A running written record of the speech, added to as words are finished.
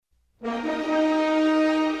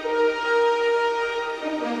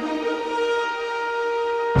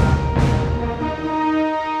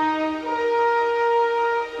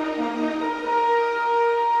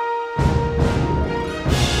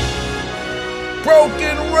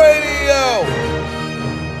Broken Radio.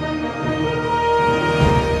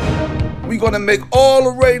 We're gonna make all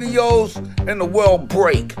the radios in the world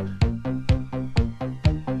break.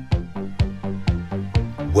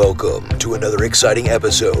 Welcome to another exciting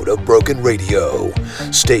episode of Broken Radio.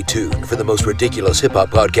 Stay tuned for the most ridiculous hip-hop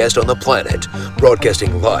podcast on the planet,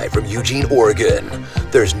 broadcasting live from Eugene, Oregon.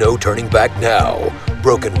 There's no turning back now.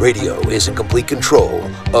 Broken Radio is in complete control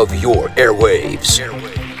of your airwaves.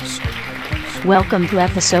 Welcome to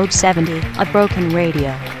episode 70 of Broken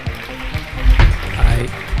Radio.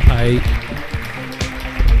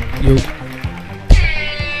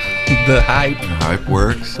 The hype. Hype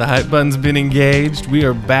works. The hype button's been engaged. We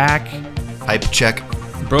are back. Hype check.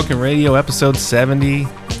 Broken Radio, episode 70.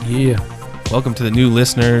 Yeah. Welcome to the new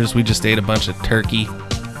listeners. We just ate a bunch of turkey,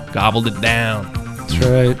 gobbled it down. That's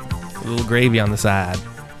right. A little gravy on the side.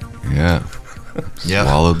 Yeah.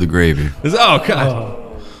 Swallowed the gravy. Oh, God.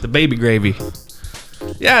 The baby gravy.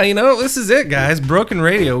 Yeah, you know, this is it, guys. Broken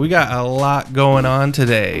Radio. We got a lot going on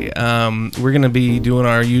today. We're going to be doing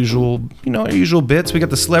our usual bits. We got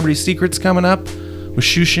the Celebrity Secrets coming up with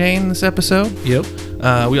Shoe Shane this episode. Yep.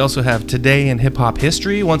 We also have Today in Hip Hop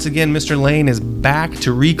History. Once again, Mr. Lane is back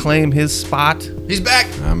to reclaim his spot. He's back.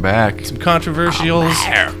 I'm back. Some controversial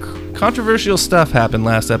stuff happened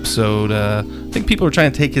last episode. I think people were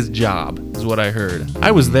trying to take his job, is what I heard.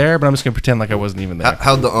 I was there, but I'm just going to pretend like I wasn't even there.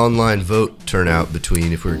 How'd the online vote turn out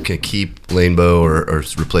between if we're going to keep Lanebo or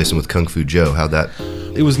replace him with Kung Fu Joe? How'd that?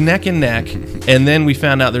 It was neck and neck, and then we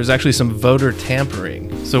found out there's actually some voter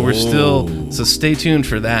tampering. So we're so stay tuned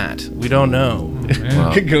for that. We don't know.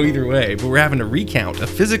 It could go either way, but we're having a recount, a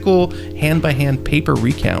physical hand-by-hand paper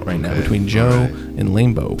recount right now between Joe and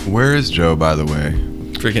Lanebo. Where is Joe, by the way?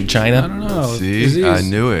 Freaking China. I don't know. See, I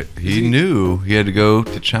knew it. He knew he had to go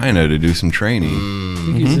to China to do some training. I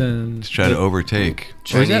think he's in... To try to overtake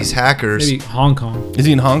Chinese hackers. Maybe Hong Kong. Is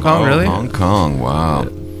he in Hong Kong, really? Hong Kong, wow.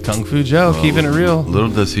 Kung Fu Joe, keeping it real.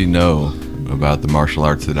 Little does he know about the martial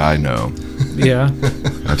arts that I know. Yeah.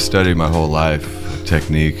 I've studied my whole life a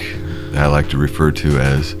technique that I like to refer to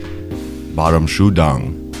as Bottom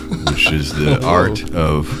Shudang, which is the art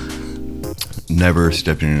of never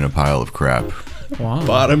stepping in a pile of crap. Wow.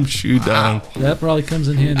 Bottom shoe down. That probably comes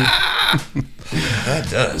in handy. That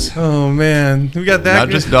does. Oh, man. We got that. Not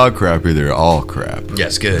just dog crap either, all crap.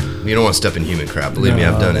 Yes, good. You don't want to step in human crap. Believe me,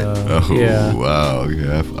 I've done it. Oh, Yeah. wow.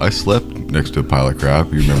 Yeah. I slept next to a pile of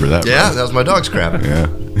crap. You remember that? Yeah, right? that was my dog's crap. Yeah.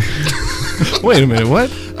 Wait a minute, what?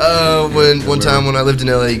 One time when I lived in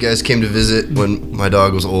LA, you guys came to visit when my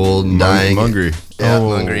dog was old and dying. Hungry. Yeah,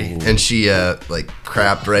 hungry. And she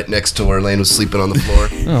crapped right next to where Lane was sleeping on the floor.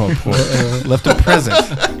 Oh, poor. Left a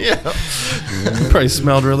present. Yeah. Probably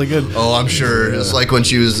smelled really good. Oh, I'm sure. It was like when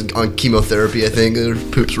she was on chemotherapy, I think. Her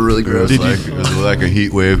poops were really gross. It was like a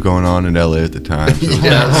heat wave going on in LA at the time. So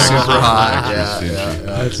Yeah, super hot. Yeah.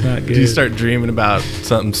 That's not good. Do you start dreaming about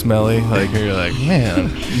something smelly? Like, you're like,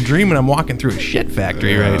 man, I'm dreaming I'm walking through a shit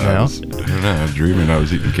factory right now. I don't know. I was dreaming I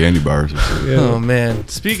was eating candy bars or something. Oh, man.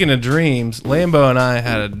 Speaking of dreams, Lambo and I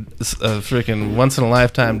had a freaking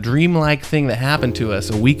once-in-a-lifetime dream-like thing that happened to us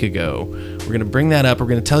a week ago. We're going to bring that up. We're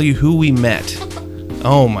going to tell you who we met.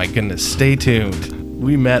 Oh, my goodness. Stay tuned.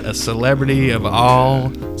 We met a celebrity of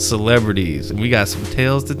all celebrities, and we got some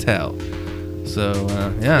tales to tell. So,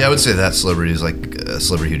 yeah. Yeah, I would say that celebrity is like a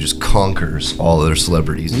celebrity who just conquers all other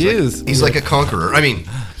celebrities. He's like a conqueror. I mean,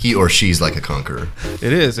 he or she's like a conqueror.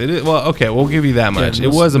 It is. Well, okay, we'll give you that much. Yeah,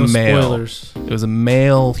 It was a male. Spoilers. It was a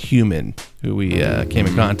male human who we came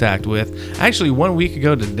in contact with. Actually, 1 week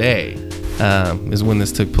ago today is when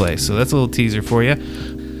this took place. So that's a little teaser for you.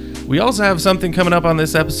 We also have something coming up on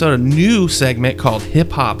this episode, a new segment called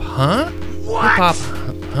Hip Hop Huh? What? Hip Hop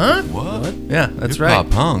Huh? What? Yeah, that's Hip-hop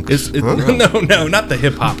right. hunks? No, not the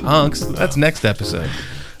Hip Hop Hunks. That's next episode.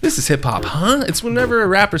 This is Hip Hop Huh? It's whenever a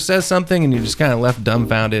rapper says something and you're just kind of left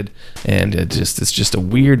dumbfounded, and it's just a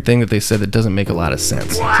weird thing that they said that doesn't make a lot of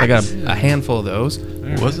sense. So I got a handful of those.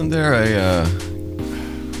 Wasn't there a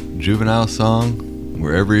Juvenile song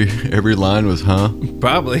where every line was huh?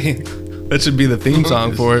 Probably. That should be the theme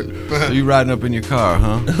song for it. So you riding up in your car,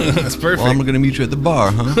 huh? That's perfect. Well, I'm going to meet you at the bar,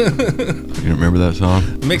 huh? You don't remember that song?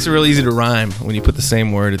 It makes it real easy to rhyme when you put the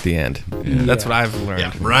same word at the end. Yeah. That's what I've learned.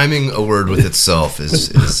 Yeah, rhyming a word with itself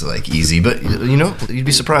is like easy, but you know, you'd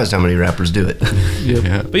be surprised how many rappers do it.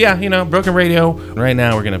 Yeah. But yeah, you know, Broken Radio. Right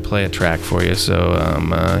now, we're gonna play a track for you. So,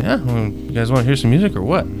 you guys want to hear some music or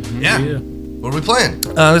what? Yeah. What are we playing?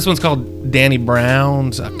 This one's called Danny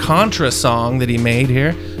Brown's Contra song that he made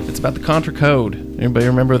here. It's about the Contra Code. Anybody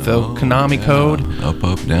remember the Konami code? Up,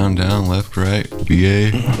 up, down, down, left, right,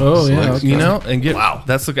 BA. Oh, yeah. You know, and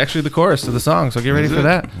that's actually the chorus to the song. So get ready for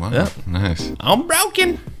that. Wow, Yep. nice. I'm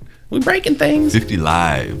broken. We breaking things. 50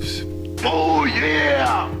 lives. Oh,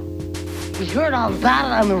 yeah! We heard all about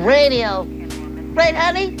it on the radio. Right,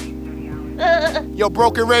 honey? Yo,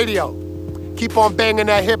 Broken Radio. Keep on banging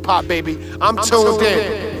that hip-hop, baby. I'm tuned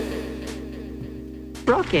in.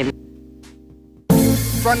 Broken.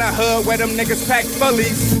 From the hood where them niggas pack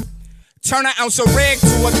fullies. Turn an ounce of reg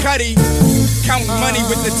to a cutty. Count money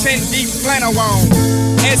with the 10 deep flannel on.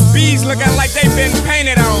 SBs looking like they been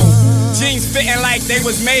painted on. Jeans fitting like they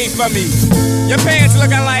was made for me. Your pants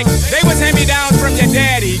looking like they was hand-me-downs from your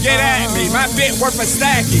daddy. Get at me, my bit worth a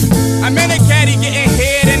stacky. I'm in a caddy getting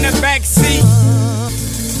head in the back seat,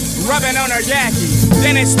 rubbing on her yaki.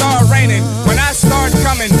 Then it start raining when I start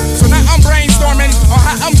coming. So now I'm brainstorming on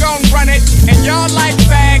how I'm gon' run it. And y'all like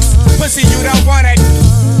fags, pussy you don't want it.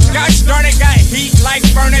 Gosh darn it, got heat like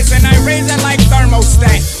furnace, and I raise it like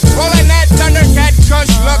thermostat. Rolling that Thundercat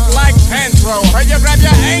Kush look like Panthro. Heard you grab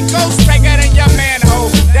your ankles, take it in your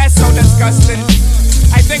manhole. That's so disgusting.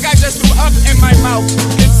 I think I just threw up in my mouth.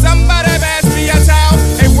 Did somebody pass me a towel?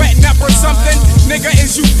 A wet nap or something? Nigga,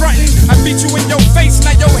 is you frontin'? I beat you in your face,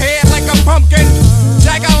 not your head like a pumpkin.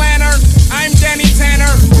 Jack-o'-lantern, I'm Danny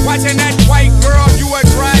Tanner. Watching that white girl, you a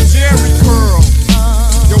dry Jerry curl.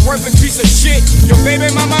 You're worthless piece of shit. Your baby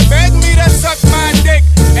mama begged me to suck my dick,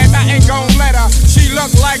 and I ain't gon' let her. She look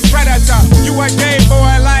like Predator. You a gay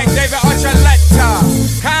boy like David Archuleta.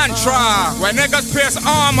 Contra, where niggas pierce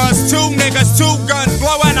armors. 2 niggas, 2 guns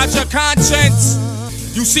blowing out your conscience.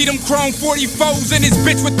 You see them chrome 44s in this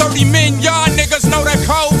bitch with 30 men. Y'all niggas know the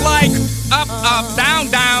code like up, up, down,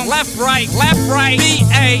 down, left, right,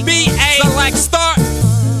 B-A, B-A, select start.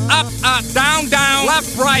 Up, up, down, down,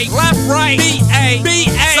 left, right, B-A,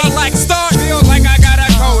 B-A, select start. Feel like I got a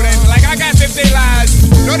code and like I got 50 lies.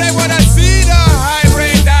 No, they wanna see the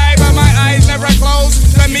hybrid die, but my eyes never close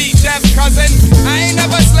to meet Jeff's cousin. I ain't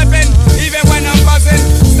never slipping, even when I'm buzzing.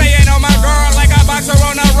 Staying on my girl like a boxer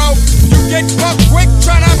on a rope. You get fucked quick,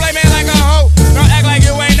 tryna play me like a hoe. Don't act like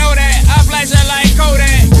you ain't know that, I flash it like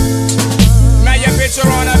Kodak. Now your picture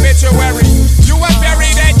on obituary. You a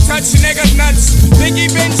berry that touch niggas nuts. Think he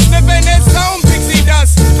been sniffing his own pixie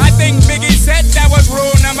dust. I think Biggie said that was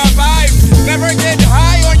rule number 5. Never get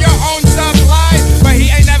high on your own supply. But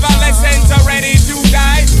he ain't never listened to Ready to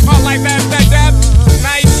Die or Life After Death.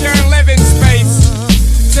 Nice sharing living space.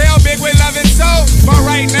 Tell Big we love it so, but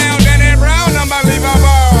right now Danny Brown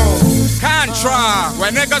unbelievable. Contra,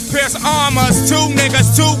 where niggas pierce armors. 2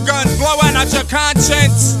 niggas, 2 guns blowing out your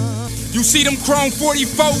conscience. You see them chrome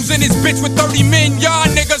 44s in this bitch with 30 men. Y'all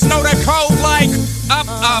niggas know the code like up,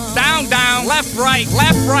 up, down, down, left, right,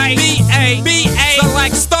 B-A, B-A,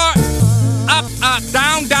 select start. Up, up,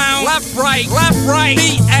 down, down, left, right,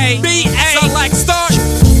 B-A, B-A, select start.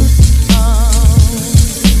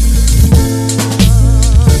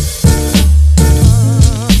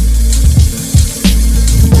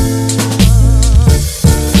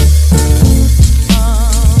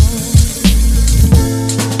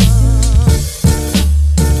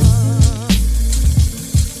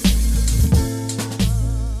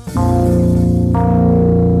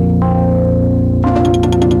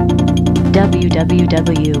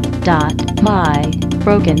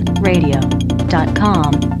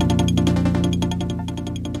 www.mybrokenradio.com.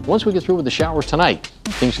 Once we get through with the showers tonight,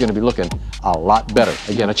 things are going to be looking a lot better.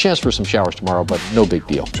 Again, a chance for some showers tomorrow, but no big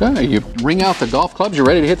deal. Sure, you ring out the golf clubs, you're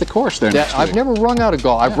ready to hit the course there. Yeah, I've never rung out a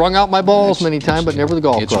golf. I've rung out my balls many times, but never the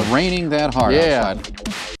golf club. It's raining that hard outside.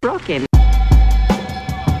 Broken.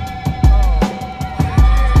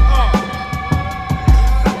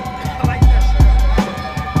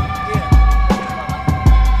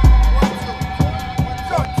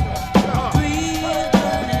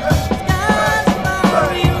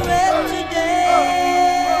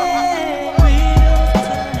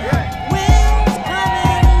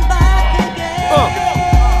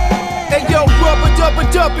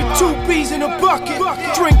 Up in 2 B's in a bucket.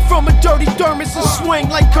 Drink from a dirty thermos and swing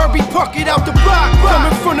like Kirby Puckett out the block.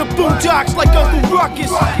 Coming from the boondocks like Uncle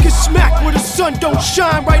Ruckus. Get smacked where the sun don't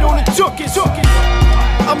shine right on the tuchus.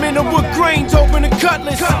 I'm in a wood grains, open a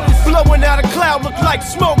cutlass. Blowing out a cloud, look like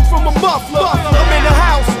smoke from a muffler. I'm in the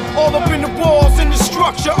house, all up in the walls, in the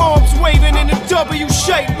structure. Arms waving in a W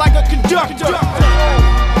shape like a conductor.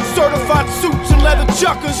 Certified suits and some leather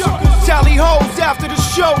chuckers. Tally hoes after the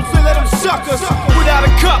shows and let them suck us. Without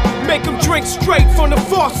a cup, make them drink straight from the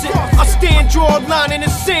faucet. I stand, draw a line in the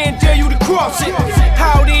sand, dare you to cross it.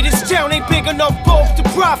 Howdy, this town ain't big enough both to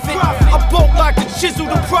profit. I bolt like the chisel,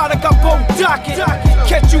 the product, I bolt dock it.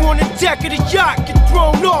 Catch you on the deck of the yacht, get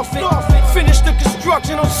thrown off it. Finish the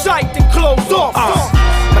construction on site, then close off.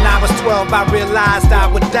 When I was 12, I realized I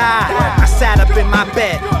would die. I sat up in my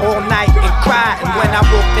bed all night and cried. And when I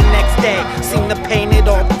woke the next day, seen the paint it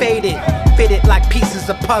all faded. Fitted like pieces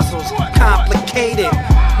of puzzles, complicated.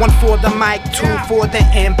 One for the mic, two for the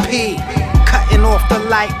MP. Cutting off the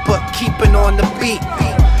light, but keeping on the beat.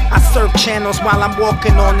 I surf channels while I'm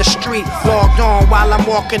walking on the street. Logged on while I'm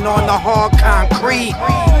walking on the hard concrete.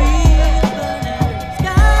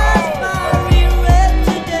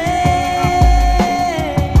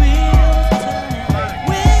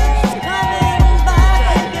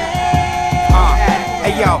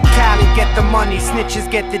 Yo, Cali get the money, snitches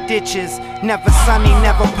get the ditches. Never sunny,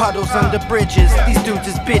 never puddles under bridges. These dudes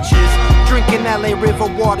is bitches. Drinking LA River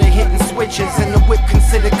water, hitting switches. And the whip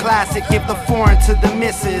considered classic, give the foreign to the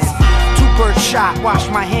missus. 2-bird shot, wash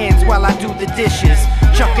my hands while I do the dishes.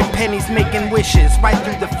 Chucking pennies, making wishes, right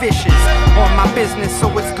through the fishes. On my business,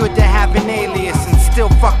 so it's good to have an alias. And still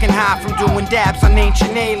fucking high from doing dabs on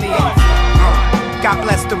ancient aliens. God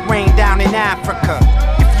bless the rain down in Africa.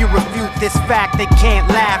 If you refute this fact, they can't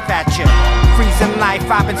laugh at you. Freezing life,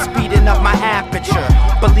 I've been speeding up my aperture.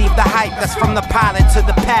 Believe the hype that's from the pilot to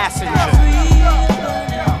the passenger.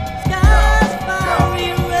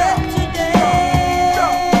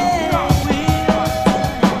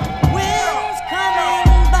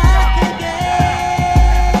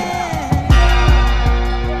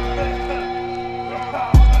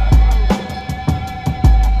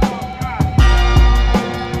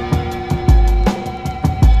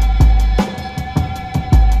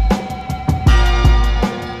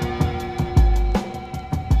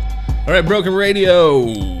 All right, Broken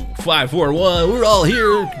Radio 541. We're all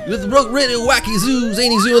here with the Broken Radio Wacky Zoo,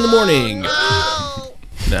 Zany Zoo in the morning.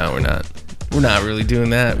 No, we're not. We're not really doing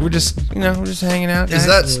that. We're just, we're just hanging out. Is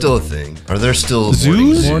that still a thing? Are there still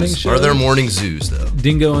zoos? Morning zoos? Are there morning zoos though?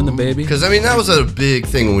 Dingo and the Baby. Because that was a big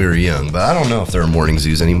thing when we were young, but I don't know if there are morning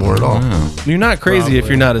zoos anymore at all. You're not crazy if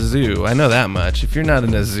you're not a zoo. I know that much. If you're not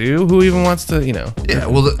in a zoo, who even wants to, Yeah,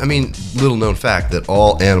 well, little known fact that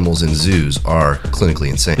all animals in zoos are clinically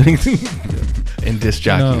insane. And disc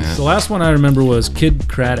jockeys. No, the last one I remember was Kid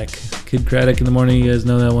Craddock. Kid Craddock in the morning. You guys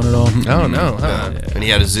know that one at all? Oh no. And he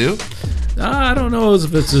had a zoo? I don't know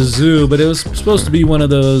if it's a zoo, but it was supposed to be one of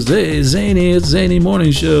those, hey, Zany, it's Zany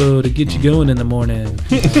morning show to get you going in the morning.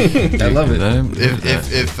 I love it.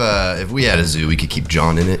 If we had a zoo, we could keep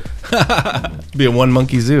John in it. Be a one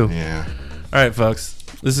monkey zoo. Yeah. All right, folks.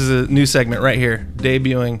 This is a new segment right here,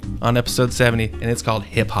 debuting on episode 70, and it's called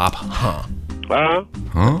Hip Hop Huh.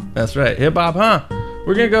 Huh? That's right, Hip Hop Huh.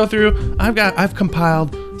 We're gonna go through. I've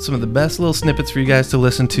compiled some of the best little snippets for you guys to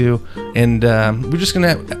listen to, and we're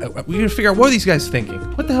gonna figure out what are these guys thinking.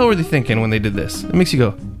 What the hell were they thinking when they did this? It makes you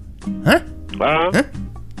go, huh? Huh?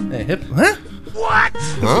 Hey, hip, huh? What?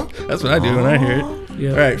 Huh? That's what I do when I hear it.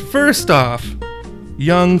 Yeah. All right, first off,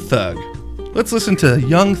 Young Thug. Let's listen to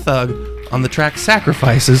Young Thug on the track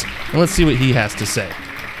Sacrifices, and let's see what he has to say.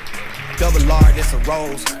 Double R, this a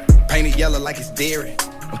rose. Painted yellow like it's dairy.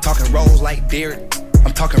 I'm talking rolls like dairy.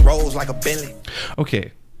 I'm talking rolls like a Bentley.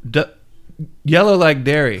 Okay. Yellow like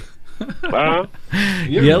dairy.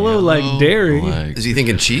 Yellow like dairy. Is he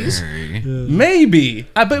thinking cheese? Maybe.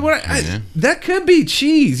 That could be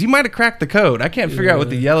cheese. You might have cracked the code. I can't figure out what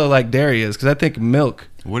the yellow like dairy is because I think milk.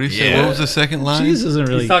 What did he say? What was the second line? Cheese isn't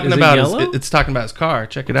really. He's talking about it's talking about his car.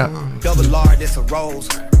 Check it out. Double R, this a rose.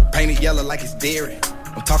 Painted yellow like it's dairy.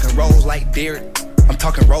 I'm talking rolls like dairy. I'm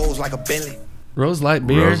talking rolls like a Bentley. Rose Light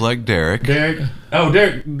Beer. Rose like Derek. Oh,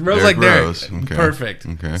 Derek. Rose like Derek. Rose. Okay. Perfect.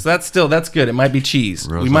 Okay. So that's good. It might be cheese.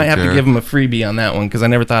 Rose we might like have Derek. to give him a freebie on that one because I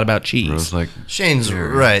never thought about cheese. Rose like Shane's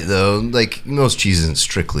Derek. right though. Like most cheese isn't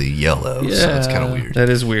strictly yellow, so it's kind of weird. That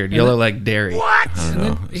is weird. Yellow like dairy. What? I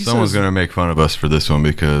don't know. Someone's gonna make fun of us for this one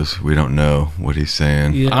because we don't know what he's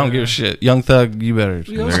saying. Yeah. I don't give a shit. Young Thug, you better.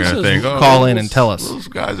 He They're also gonna says think, call in and tell us. Those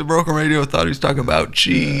guys at Broken Radio thought he was talking about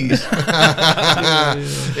cheese.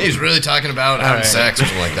 He's really talking about having sex or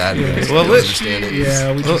something like that. Well, understand it.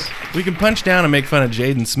 Yeah, we can punch down and make fun of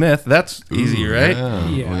Jaden Smith. That's easy, right?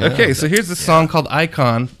 Yeah. Okay, so here's the song called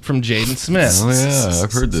Icon from Jaden Smith. Oh yeah,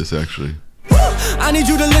 I've heard this actually. I need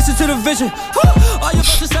you to listen to the vision. All your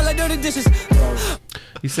bitches sound like dirty dishes.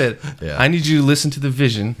 He said, I need you to listen to the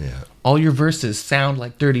vision. Yeah. all your verses sound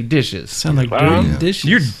like dirty dishes. Sound like dirty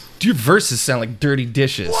dishes. Your verses sound like dirty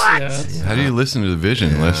dishes. What? Yeah. How do you listen to the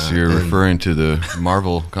Vision unless you're referring to the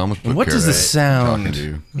Marvel comic book What does the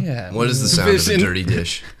sound? Yeah. What is the sound of a dirty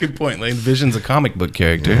dish? Good point, Lane. Vision's a comic book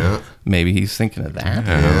character. Yeah. Maybe he's thinking of that.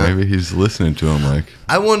 Yeah, maybe he's listening to him like.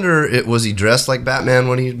 I wonder, was he dressed like Batman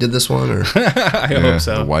when he did this one? Or I hope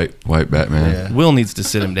so. The white Batman. Yeah. Will needs to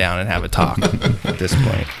sit him down and have a talk at this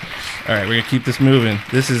point. All right, we're gonna keep this moving.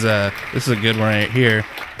 This is a good one right here.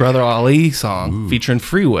 Brother Ali song featuring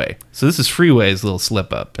Freeway. So this is Freeway's little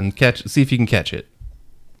slip up, and see if you can catch it.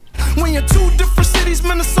 When you're two different cities,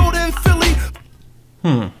 Minnesota and Philly.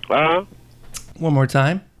 One more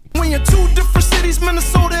time. When you're two different cities,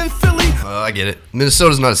 Minnesota and Philly. I get it.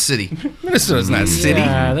 Minnesota's not a city. Minnesota's not a city.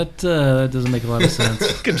 Yeah, that doesn't make a lot of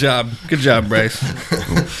sense. Good job, Bryce.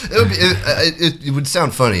 It would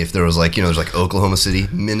sound funny if there was like, there's like Oklahoma City,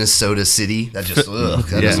 Minnesota City. That just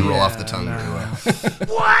doesn't roll off the tongue very well.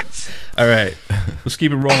 What? All right, let's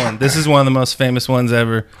keep it rolling. This is one of the most famous ones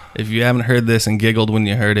ever. If you haven't heard this and giggled when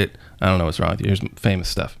you heard it, I don't know what's wrong with you. Here's famous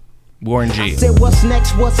stuff. Warren G. I said, what's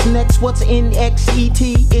next? What's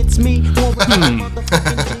NXET? It's me.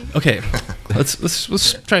 Okay, let's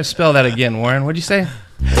try to spell that again, Warren. What'd you say?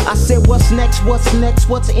 I said, what's next? What's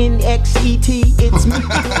NXET? It's me.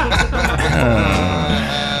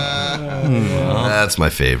 That's my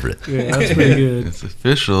favorite. Yeah, that's pretty good. It's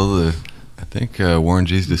official. I think Warren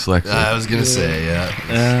G's dyslexic. I was gonna say,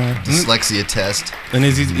 dyslexia test. And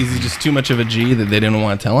is he just too much of a G that they didn't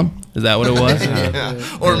want to tell him? Is that what it was?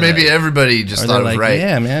 Yeah. Or maybe everybody just thought it was right.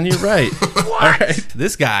 Yeah, man, you're right. All right.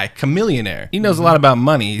 This guy, Chamillionaire. He knows a lot about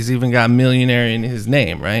money. He's even got millionaire in his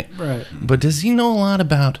name, right? Right. But does he know a lot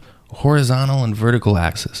about horizontal and vertical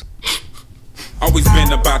axis? Always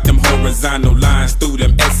been about them horizontal lines through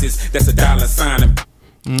them S's. That's a dollar sign.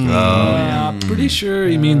 I'm pretty sure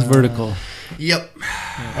he means vertical. Yep.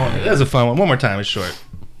 Oh, that's a fun one. One more time. It's short.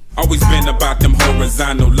 Always been about them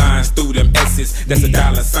horizontal lines through them S's. That's a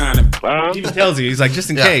dollar sign. He even tells you. He's like, just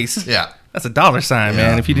in case. Yeah. That's a dollar sign,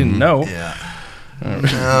 man. If you didn't know. Yeah.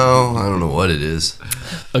 No, I don't know what it is.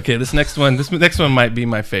 Okay, this next one might be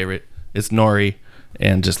my favorite. It's Nori,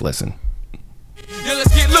 and just listen. Yeah,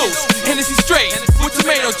 let's get loose. Hennessy straight with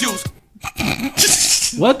tomato juice.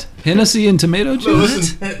 What? Hennessy and tomato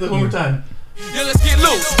juice? Listen, one more time. Yeah, let's get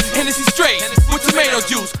loose. Hennessy straight with tomato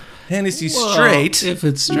juice. Hennessy straight. If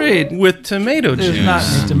it's straight with tomato juice. There's not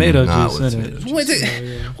any tomato juice in it.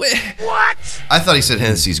 What? I thought he said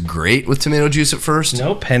Hennessy's great with tomato juice at first.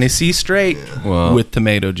 Nope, Hennessy straight with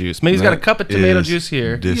tomato juice. Maybe he's got a cup of tomato juice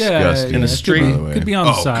here. Disgusting. In a street. Could be on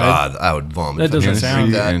the side. Oh God, I would vomit. That doesn't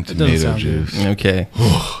sound that. And tomato juice. Okay.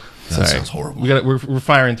 That sounds horrible. We're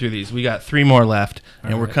firing through these. We got 3 more left,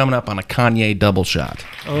 and we're coming up on a Kanye double shot.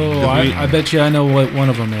 Oh, I bet you I know what one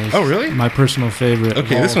of them is. Oh, really? My personal favorite.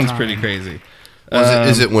 Okay, this one's pretty crazy.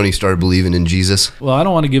 Is it when he started believing in Jesus? Well, I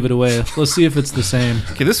don't want to give it away. Let's see if it's the same.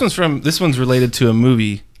 Okay, this one's related to a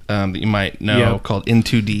movie that you might know called In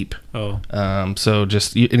Too Deep. Oh. So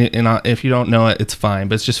just if you don't know it, it's fine,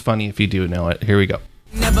 but it's just funny if you do know it. Here we go.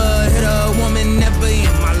 Never hit a woman, never in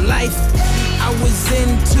my life. I was in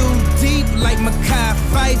too deep like Mekhi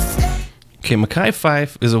Phife. Okay, Mekhi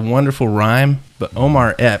Phife is a wonderful rhyme, but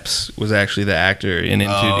Omar Epps was actually the actor in Too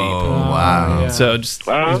Deep. Oh, wow. Yeah. So it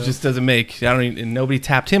just doesn't make. And nobody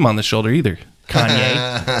tapped him on the shoulder either.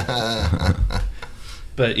 Kanye.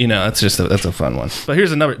 But that's a fun one. But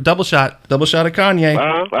here's another double shot of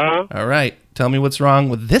Kanye. All right, tell me what's wrong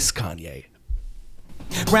with this Kanye.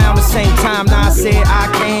 Round the same time, now I said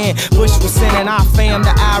I can. Bush was sending our fam to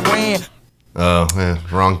Iran. Oh, yeah,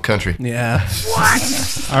 wrong country. Yeah.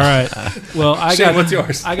 What? All right. Well, what's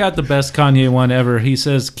yours? I got the best Kanye one ever. He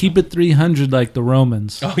says, "Keep it 300 like the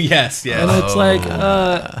Romans." Oh yes. And it's like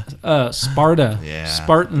Sparta,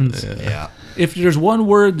 Spartans. Yeah. If there's one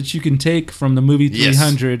word that you can take from the movie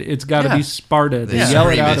 300, it's got to be Sparta. They yell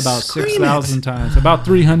it out about 6,000 times. About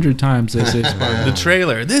 300 times they say Sparta. The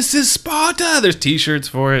trailer, this is Sparta. There's T-shirts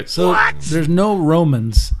for it. So there's no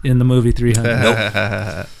Romans in the movie 300.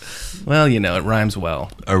 Nope. Well, it rhymes well.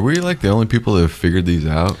 Are we like the only people that have figured these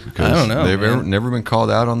out? Because I don't know. They've never been called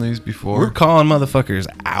out on these before. We're calling motherfuckers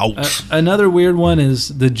out. Another weird one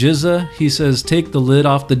is the Jizza. He says, "Take the lid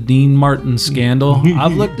off the Dean Martin scandal."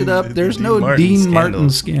 I've looked it up. There's no Dean Martin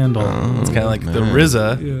scandal. It's kind of like the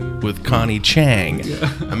RZA with Connie Chang.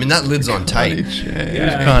 Yeah. I mean, that lid's on tight.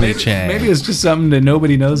 Connie Chang. Maybe it's just something that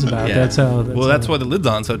nobody knows about. Yeah. That's why the lid's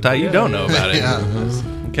on so tight. You don't know about it.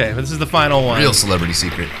 Okay, this is the final one. Real celebrity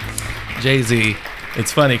secret. Jay-Z.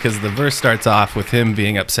 It's funny because the verse starts off with him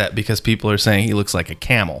being upset because people are saying he looks like a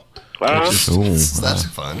camel. That's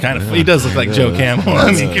fun. Kind of. He does look like Joe Camel.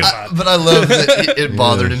 I mean, come on. But I love that it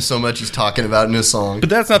bothered him so much. He's talking about it in his song. But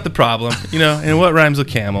that's not the problem, And what rhymes with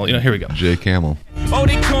camel? Here we go. J Camel. Oh,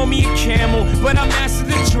 they call me a camel, but I'm master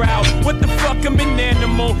the drought. What the fuck? I'm an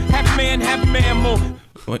animal, half man, half mammal.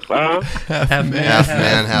 What? Half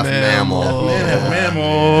man, half mammal. Half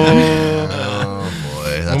mammal. Oh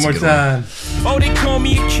boy, that's one more time. Oh, they call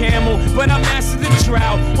me a camel, but I'm master the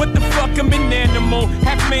drought. What the fuck? I'm an animal,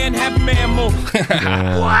 half man, half mammal.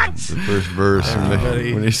 What? The first verse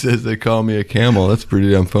when he says they call me a camel, that's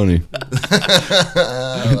pretty damn funny.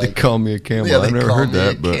 They call me a camel. Yeah, I've never heard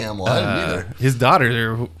that, but camel. I didn't either. His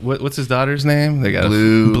daughter, what's his daughter's name? They got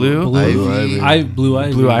Blue Ivy.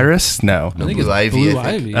 Blue Iris? No. I think Blue it's Ivy. Blue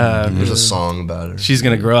Ivy. There's a song about her. She's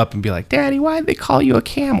gonna grow up and be like, Daddy, why'd they call you a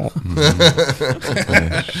camel?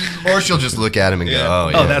 Or she'll just look at him and go, "Oh,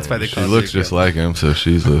 yeah." Oh, that's why they call she her. looks just like him, so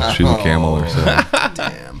she's a camel herself.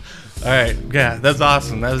 Damn. All right, yeah, that's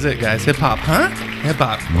awesome. That was it, guys. Hip hop, huh? Hip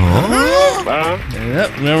hop.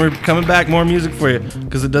 Yep. Remember, coming back, more music for you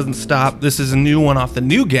because it doesn't stop. This is a new one off the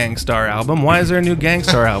new Gang Starr album. Why is there a new Gang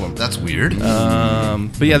Starr album? That's weird.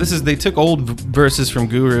 But yeah, they took old verses from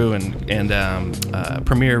Guru and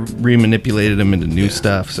Premier remanipulated them into new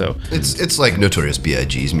stuff. So it's like Notorious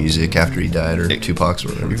B.I.G.'s music after he died, or Tupac's or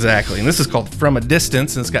whatever. Exactly. And this is called From a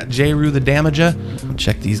Distance, and it's got J. Rue the Damager.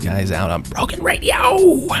 Check these guys out on Broken Radio.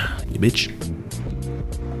 You bitch.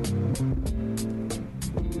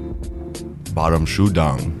 Bottom shoe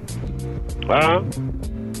down.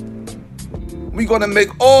 We gonna make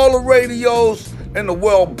all the radios in the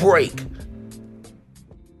world break.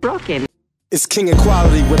 Broken. It's king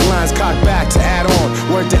equality with lines cocked back to add on.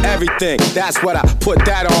 Word to everything, that's what I put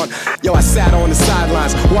that on. Yo, I sat on the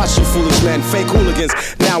sidelines, watch you foolish men, fake hooligans.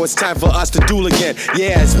 Now it's time for us to duel again.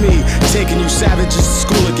 Yeah, it's me, taking you savages to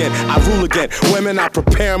school again. I rule again, women, I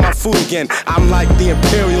prepare my food again. I'm like the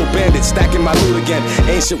imperial bandit, stacking my loot again.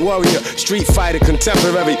 Ancient warrior, street fighter,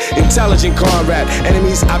 contemporary, intelligent comrade.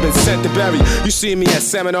 Enemies I've been sent to bury. You see me at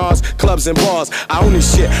seminars, clubs and bars. I own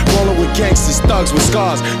this shit, rolling with gangsters, thugs with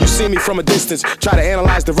scars. You see me from a distance, try to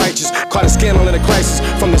analyze the righteous. Caught a scandal in a crisis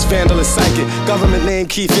from this vandalist psychic. Government name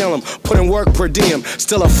Keith Elam, put in work per diem.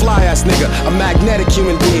 Still a fly ass nigga, a magnetic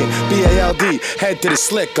human being. BALD, head to the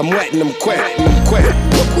slick, I'm wetting them quick. You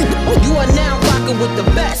are now rocking with the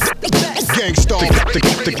best. Gang Starr, the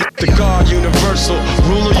God universal,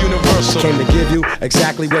 ruler universal. Came to give you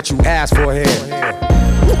exactly what you asked for here.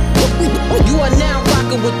 You are now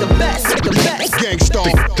rocking with the best. Gang Starr,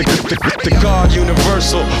 the God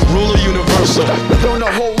universal, ruler universal. Learn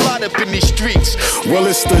a whole lot up in these streets. Well,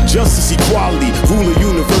 it's the justice, equality, ruler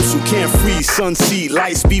universal. Can't freeze, sun, sea,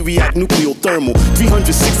 light speed, react, nuclear thermal.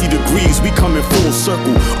 360 degrees, we come in full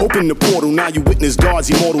circle. Open the portal, now you witness God's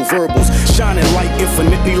immortal verbals. Shining light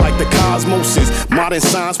infinitely like the cosmoses. Modern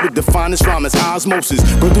science with the finest rhyme as osmosis.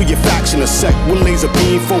 Burn through your faction, a sect with laser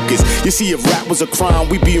beam focus. You see, if rap was a crime,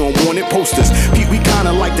 we be on wanted posters. Pete, we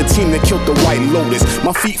kinda like the team that killed the White Lotus.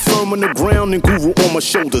 My feet firm on the ground and Guru on my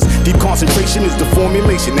shoulders. Deep concentration is the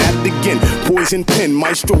formulation. At it again, poison pen,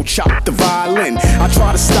 maestro chop the violin. I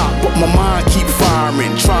try to stop, but my mind keep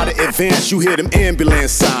firing. Try to advance, you hear them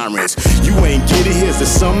ambulance sirens. You ain't get it, here's the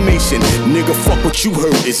summation. Nigga, fuck what you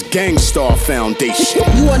heard, it's Gang Starr Foundation.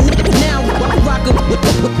 You are now rocking with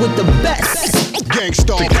the best. Gang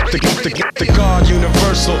Starr, the God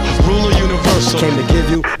universal, ruler universal. Came to give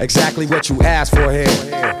you exactly what you asked for here.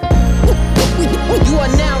 You are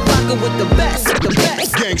now rocking with the best.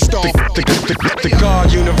 Gang Starr, the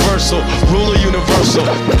God universal, ruler universal.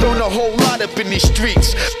 Learn a whole lot up in these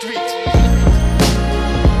streets.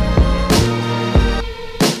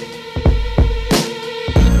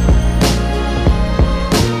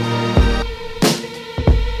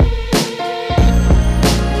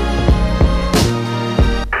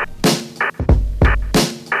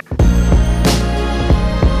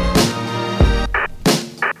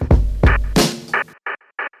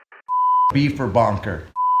 B for bonker.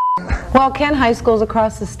 Well, Ken, high schools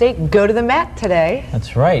across the state go to the mat today.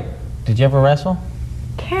 That's right. Did you ever wrestle?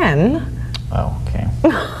 Ken? Oh, okay.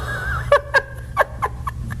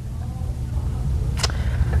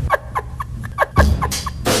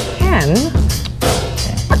 Ken?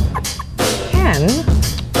 Ken?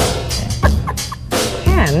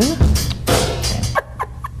 Ken?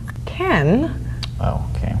 Ken? Oh,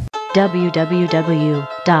 okay.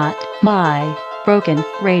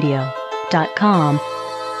 www.mybrokenradio.com.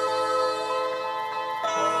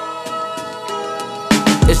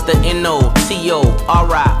 It's the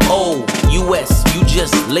NOTORIOUS. You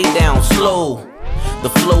just lay down slow. The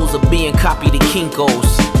flows are being copied to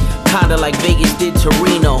Kinko's, kinda like Vegas did to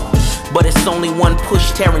Reno. but it's only one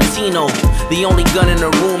push Tarantino. The only gun in the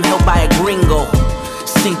room held by a gringo.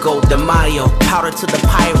 Cinco de Mayo, powder to the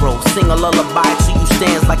pyro. Sing a lullaby to you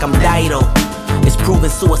stands like I'm Dido. It's proven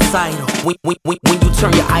suicidal when you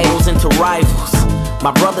turn your idols into rivals.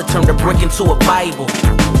 My brother turned a brick into a Bible.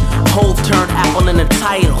 Hove turned Apple in a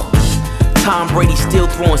title. Tom Brady still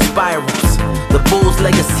throwing spirals. The Bulls'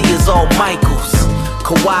 legacy is all Michaels.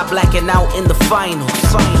 Kawhi blacking out in the finals.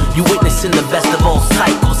 You witnessing the best of all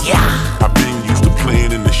cycles, yeah. I've been used to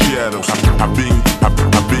playing in the shadows. I've been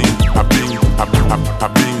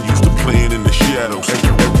used to playing in the shadows.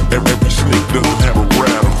 Every snake doesn't have a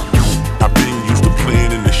rattle. I've been used to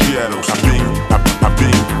playing in the shadows.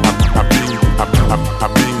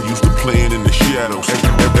 I've been used to playing in the shadows.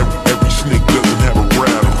 Every snake doesn't have a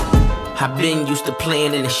rattle. I've been used to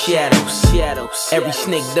playing in the shadows. Every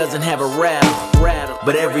snake doesn't have a rattle.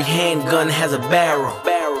 But every handgun has a barrel.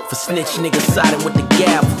 For snitch niggas siding with the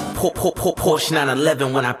gavel. Porsche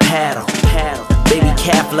 911 when I paddle. Baby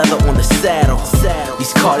calf leather on the saddle.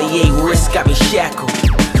 These Cartier wrists got me shackled.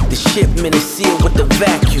 The shipment is sealed with the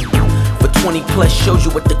vacuum. For 20 plus shows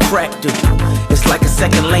you what the crack do. It's like a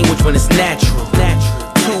second language when it's natural.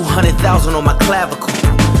 200,000 on my clavicle.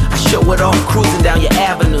 I show it off cruising down your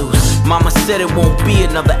avenues. Mama said it won't be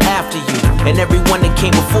another after you. And everyone that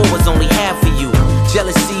came before was only half of you.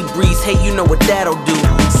 Jealousy breeze, hey, you know what that'll do.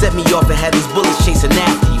 Set me off and have these bullets chasing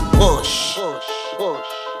after you. Push.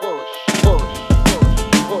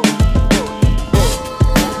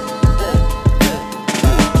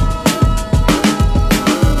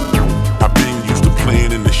 I've been used to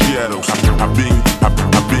playing in the shadows. I've been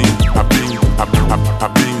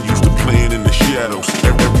used to playing in the shadows.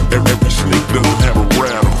 Every snake doesn't have a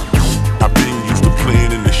rattle. I've been used to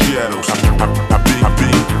playing in the shadows.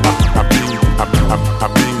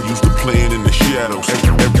 I've been used to playing in the shadows.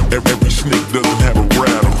 Every snake doesn't have a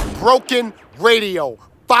rattle. Broken Radio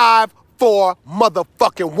 5-4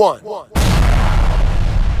 motherfucking 1.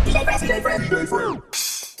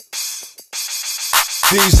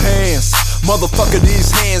 These hands, motherfucker,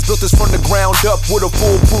 these hands built this from the ground up with a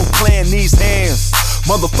foolproof plan. These hands,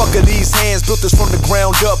 motherfucker, these hands built this from the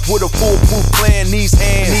ground up with a foolproof plan. These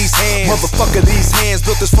hands, motherfucker, these hands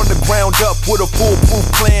built this from the ground up with a foolproof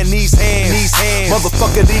plan. These hands,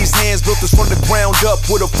 motherfucker, these hands built this from the ground up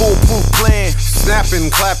with a foolproof plan.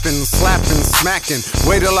 Snapping, clapping, slapping, smacking.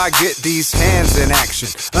 Wait till I get these hands in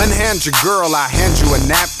action. Unhand your girl, I hand you a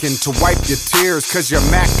napkin to wipe your tears, cause your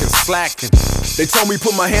Mac is slacking. They told me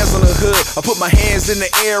put my hands on the hood. I put my hands in the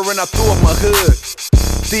air and I threw up my hood.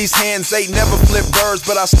 These hands ain't never flipped birds,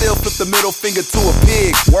 but I still flip the middle finger to a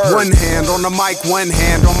pig. Word. One hand on the mic, one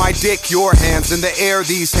hand on my dick. Your hands in the air,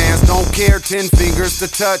 these hands don't care. 10 fingers to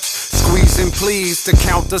touch, squeeze and please to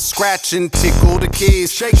count the scratch and tickle the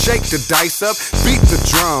keys. Shake the dice up, beat the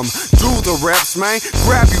drum, do the reps, man.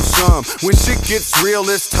 Grab you some. When shit gets real,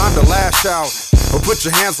 it's time to lash out. Or put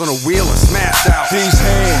your hands on a wheel and smash out. These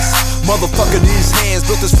hands, motherfucker, these hands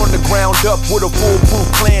built this from the ground up with a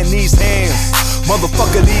foolproof plan. These hands,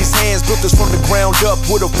 motherfucker, these hands built this from the ground up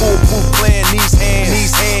with a foolproof plan. These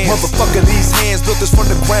hands, motherfucker, these hands built this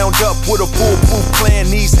from the ground up with a foolproof plan.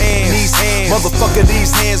 These hands, motherfucker,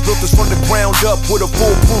 these hands built this from the ground up with a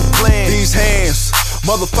foolproof plan. These hands,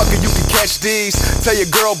 motherfucker, you can catch these. Tell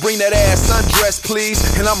your girl, bring that ass undress, please.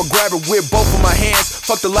 And I'ma grab it with both of my hands.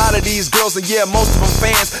 Fucked a lot of these girls, and yeah, most of them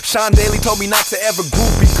fans. Sean Daly told me not to ever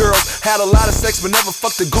groupie girls. Had a lot of sex, but never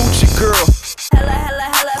fucked a Gucci girl.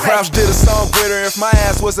 Crouch did a song with her. If my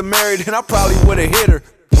ass wasn't married, then I probably would've hit her.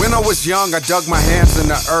 When I was young, I dug my hands in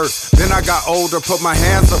the earth. Then I got older, put my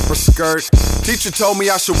hands up her skirt. Teacher told me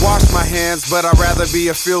I should wash my hands, but I'd rather be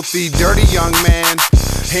a filthy, dirty young man.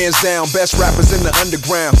 Hands down, best rappers in the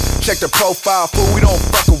underground. Check the profile, fool, we don't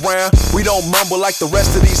fuck around. We don't mumble like the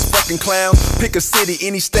rest of these fucking clowns. Pick a city,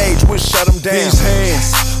 any stage, we'll shut them down. These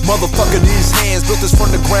hands, motherfucker, these hands built this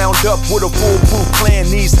from the ground up with a foolproof plan.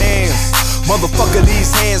 These hands, motherfucker,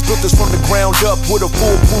 these hands built this from the ground up with a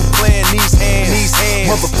foolproof plan. These hands,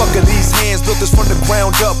 motherfucker, these hands built this from the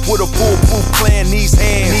ground up with a foolproof plan. These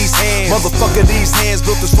hands, motherfucker, these hands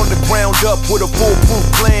built this from the ground up with a foolproof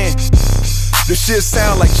plan. This shit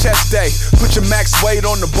sound like chest day. Put your max weight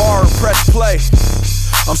on the bar and press play.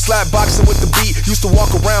 I'm slap boxing with the beat. Used to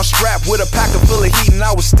walk around strapped with a pack of full of heat, and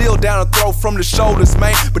I was still down to throw from the shoulders,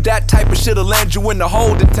 man. But that type of shit'll land you in the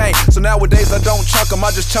holding tank. So nowadays I don't chunk them,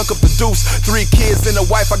 I just chunk up the deuce. 3 kids and a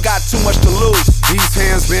wife, I got too much to lose. These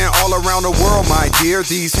hands been all around the world, my dear.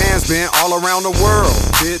 These hands been all around the world,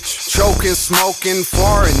 bitch. Choking, smoking,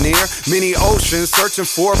 far and near. Many oceans searching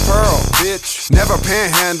for a pearl, bitch. Never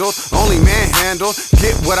panhandled, only manhandled.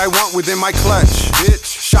 Get what I want within my clutch,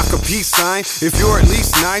 bitch. shock a peace sign. If you're at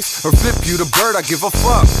least nice, or flip you the bird, I give a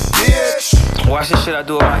fuck, bitch. Watch this shit I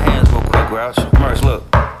do with my hands real quick, Grouch. Merch, look.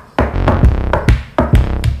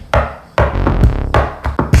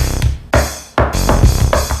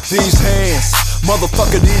 These hands,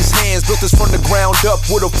 motherfucker, these hands built this from the ground up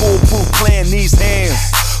with a foolproof plan. These hands,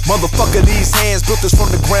 motherfucker, these hands built this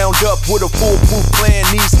from the ground up with a foolproof plan.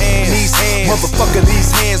 These hands, motherfucker,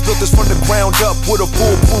 these hands built this from the ground up with a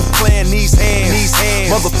foolproof plan. These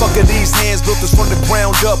hands, motherfucker, these hands built this from the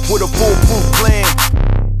ground up with a foolproof plan.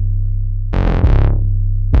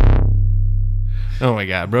 Oh my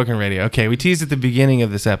God, Broken Radio. Okay, we teased at the beginning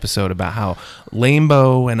of this episode about how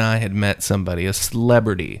Lambo and I had met somebody, a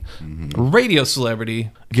celebrity, a radio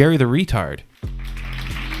celebrity, Gary the Retard.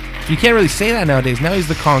 You can't really say that nowadays. Now he's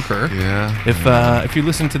the Conqueror. Yeah. If you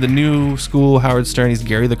listen to the new school Howard Stern, he's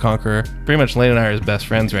Gary the Conqueror. Pretty much Lane and I are his best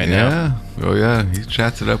friends right now. Yeah. Oh yeah, he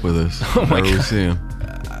chats it up with us. Oh my God. We see him.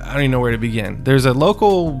 I don't even know where to begin. There's a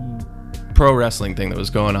local pro wrestling thing that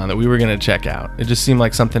was going on that we were going to check out. It just seemed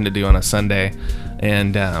like something to do on a Sunday.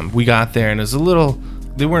 And we got there, and it was a little.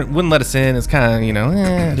 They wouldn't let us in. It's kind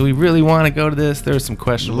of, do we really want to go to this? There was some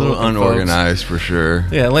questions. A little unorganized for sure.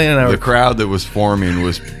 Yeah, Lane and I. The crowd that was forming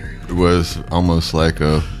was almost like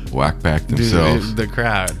a whack pack themselves. Dude, the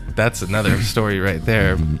crowd. That's another story right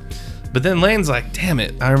there. But then Lane's like, damn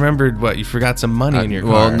it, I remembered you forgot some money in your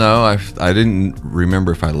car. Well, no, I didn't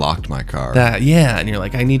remember if I locked my car. Yeah, and you're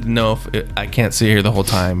like, I need to know if I can't sit here the whole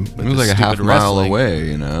time. It was like a half mile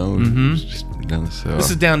away, It was just down the This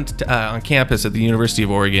is down on campus at the University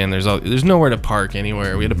of Oregon. There's nowhere to park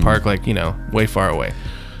anywhere. We had to park way far away.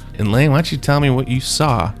 And Lane, why don't you tell me what you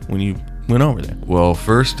saw when you went over there? Well,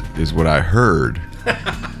 first is what I heard.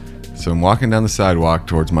 So I'm walking down the sidewalk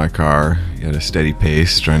towards my car at a steady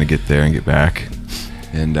pace, trying to get there and get back.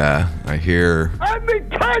 And I hear... I'm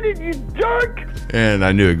retarded, you jerk! And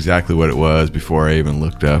I knew exactly what it was before I even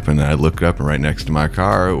looked up. And I looked up, and right next to my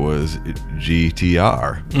car, it was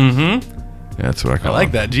GTR. Mm-hmm. That's what I call I like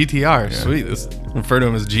him. that. GTR. Yeah. Sweet. Let's refer to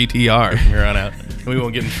him as GTR from here on out. We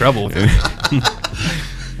won't get in trouble.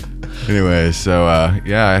 Anyway, so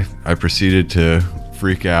I proceeded to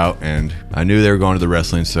freak out, and I knew they were going to the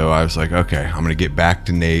wrestling, so I was like, okay, I'm gonna get back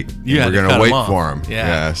to Nate. We're gonna wait for him.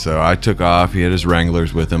 Yeah. So I took off. He had his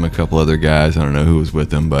Wranglers with him, a couple other guys. I don't know who was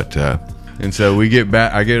with him, but and so we get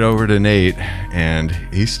back. I get over to Nate, and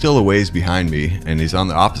he's still a ways behind me, and he's on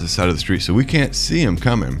the opposite side of the street, so we can't see him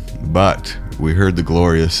coming. But we heard the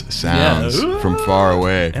glorious sounds from far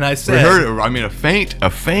away, and I said, we heard it. I mean, a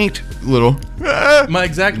faint little. My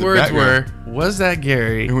exact words were, was that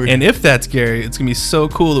Gary? And if that's Gary, it's going to be so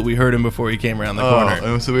cool that we heard him before he came around the corner.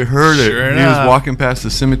 And so we heard it. Sure he was walking past the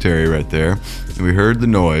cemetery right there, and we heard the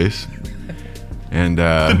noise. And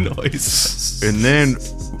the noise. And then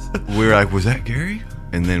we were like, was that Gary?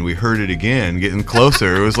 And then we heard it again, getting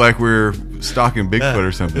closer. It was like we were stalking Bigfoot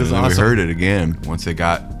or something. And then we heard it again. Once they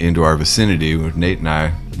got into our vicinity, Nate and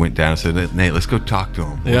I went down and said, Nate, let's go talk to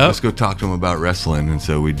him. Yep. Let's go talk to him about wrestling. And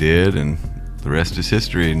so we did, and the rest is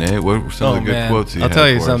history. Nate, what were some of the good quotes you had? I'll tell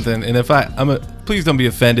you something. And if please don't be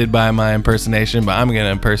offended by my impersonation, but I'm going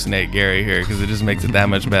to impersonate Gary here because it just makes it that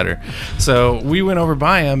much better. So we went over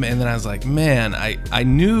by him, and then I was like, man, I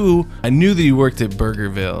knew that he worked at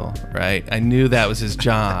Burgerville, right? I knew that was his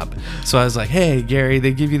job. So I was like, hey, Gary,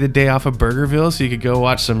 they give you the day off of Burgerville so you could go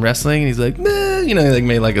watch some wrestling? And he's like, nah, he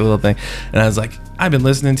made like a little thing. And I was like, I've been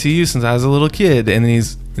listening to you since I was a little kid. And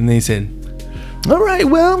then he said, all right,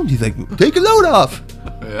 well, he's like, take a load off.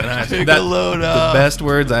 And I said, a load off. The best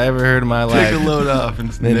words I ever heard in my life. Take a load off. And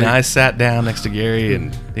then I sat down next to Gary,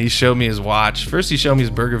 and he showed me his watch. First, he showed me his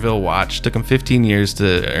Burgerville watch. Took him 15 years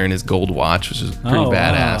to earn his gold watch, which is pretty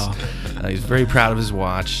badass. Wow. He's very proud of his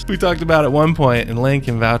watch. We talked about at one point, and Lane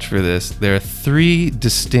can vouch for this, there are 3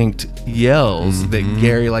 distinct yells that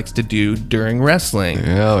Gary likes to do during wrestling.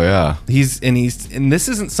 Oh, yeah. And this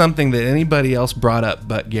isn't something that anybody else brought up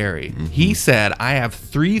but Gary. He said, I have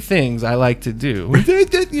 3 things I like to do.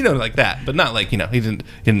 Like that. But not like, he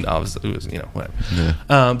didn't obviously, it was, whatever. Yeah.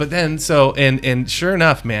 But then, and sure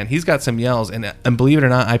enough, man, he's got some yells. And believe it or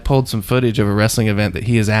not, I pulled some footage of a wrestling event that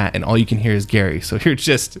he is at, and all you can hear is Gary. So you're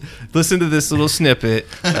just, listen to this little snippet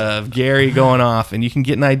of Gary going off, and you can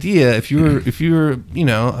get an idea if you were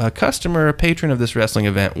a customer or patron of this wrestling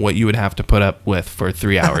event, what you would have to put up with for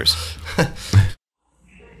 3 hours.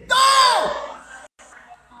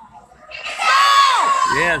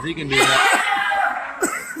 Yes, he can do that.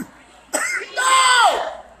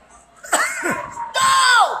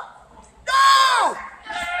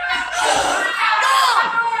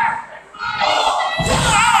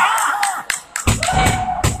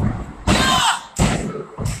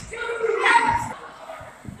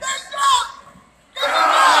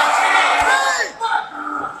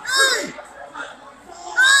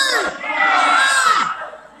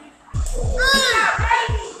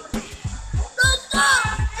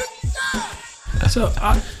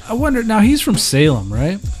 I wonder, now he's from Salem,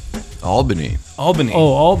 right? Albany.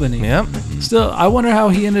 Oh, Albany. Yep. Still, I wonder how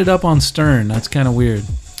he ended up on Stern. That's kind of weird.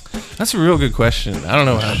 That's a real good question. I don't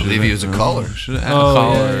know how. I believe he was a caller. Should have had a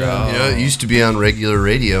caller. You know, it used to be on regular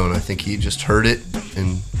radio, and I think he just heard it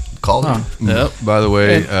and called him. Yep. By the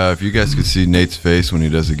way, if you guys could see Nate's face when he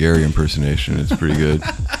does a Gary impersonation, it's pretty good.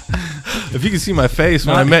 If you could see my face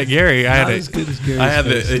when I met Gary, I had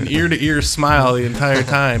an ear-to-ear smile the entire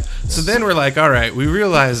time. So then we're like, all right, we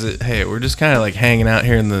realize that, hey, we're just kind of like hanging out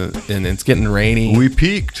here and it's getting rainy. We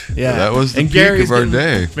peaked. Yeah, that was the peak of our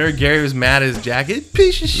day. Remember, Gary was mad at his jacket.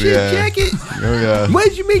 Piece of shit jacket. Oh yeah.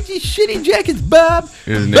 Why'd you make these shitty jackets, Bob?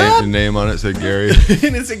 His name on it said Gary.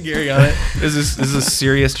 And it said Gary on it. This is a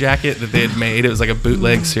Sirius jacket that they had made. It was like a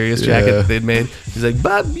bootleg Sirius jacket that they'd made. He's like,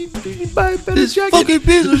 Bob, you buy a better jacket. Fucking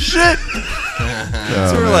piece of shit.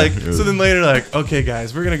 So we're like, so then later, like, okay,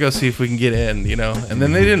 guys, we're gonna go see if we can get in, you know. And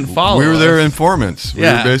then they didn't follow. We were us. their informants. We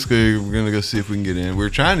were basically gonna go see if we can get in. We were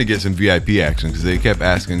trying to get some VIP action because they kept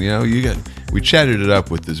asking, you know, we chatted it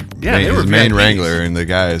up with his main wrangler, and the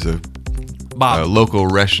guy is a local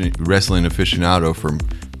wrestling aficionado from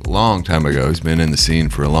a long time ago. He's been in the scene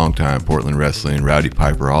for a long time. Portland wrestling, Rowdy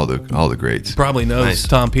Piper, all the greats. Probably knows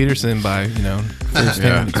Tom Peterson by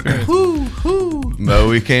first-hand experience. But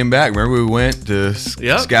we came back. Remember, we went to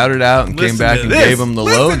scout it out and came back and gave them the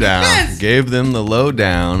lowdown. Gave them the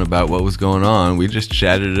lowdown about what was going on. We just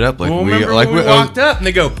chatted it up we walked up and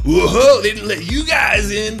they go, "Whoa, they didn't let you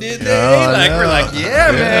guys in, did they?" We're like,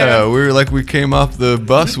 "Yeah, man." Yeah, we were like, we came off the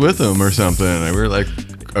bus with them or something. And we were like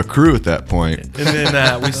a crew at that point. And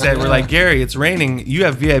then we said, we're like, Gary, it's raining. You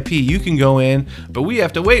have VIP. You can go in, but we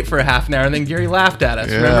have to wait for a half an hour. And then Gary laughed at us.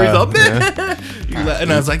 Remember? He's all,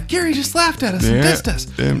 and I was like, Gary just laughed at us and dissed us.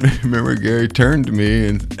 And remember, Gary turned to me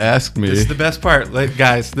and asked me. This is the best part. Like,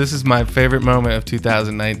 guys, this is my favorite moment of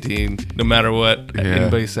 2019. No matter what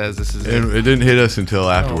anybody says, this is it. It didn't hit us until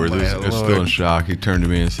afterwards. I was still in shock. He turned to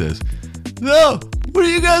me and says, "No, what do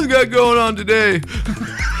you guys got going on today?"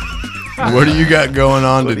 What do you got going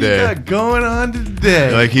on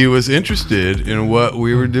today? Like, he was interested in what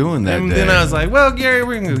we were doing that day. And then I was like, well, Gary,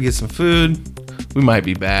 we're going to go get some food. We might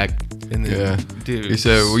be back. And then, dude. He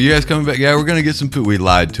said, well, you guys coming back? Yeah, we're going to get some food. We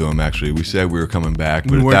lied to him, actually. We said we were coming back.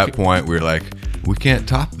 But at that point, we were like, we can't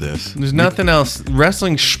top this. There's nothing else.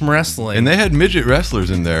 Wrestling, schmrestling. And they had midget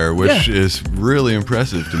wrestlers in there, which is really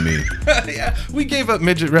impressive to me. Yeah, we gave up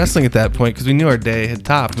midget wrestling at that point because we knew our day had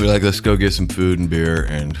topped. We were like, let's go get some food and beer.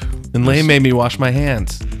 And Lane made me wash my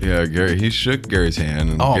hands. Yeah, Gary. He shook Gary's hand.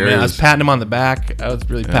 And Gary I was patting him on the back. I was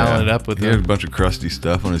really palling it up with him. He had a bunch of crusty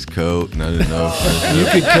stuff on his coat, and I didn't know.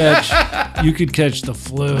 You could catch the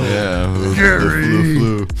flu. Yeah, Gary. The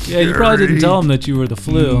flu. Yeah, you probably didn't tell him that you were the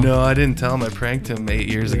flu. No, I didn't tell him. I pranked him 8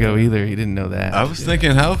 years ago either. He didn't know that. I was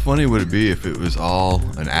thinking, how funny would it be if it was all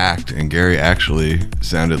an act and Gary actually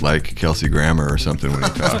sounded like Kelsey Grammer or something when he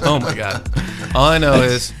talked? Oh my God! All I know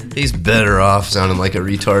is he's better off sounding like a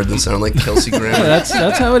retard than sounding like Kelsey Grammer. Yeah,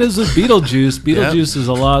 that's how it is with Beetlejuice. Beetlejuice is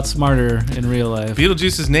a lot smarter in real life.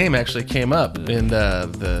 Beetlejuice's name actually came up in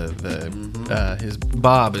his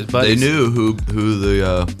buddies. They knew who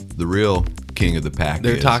the real king of the pack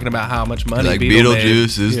They're is. talking about how much money like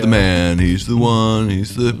Beetlejuice is the man. He's the one.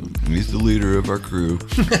 He's the leader of our crew.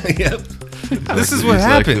 Yep. This is what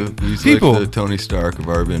happened. He's People, like the Tony Stark of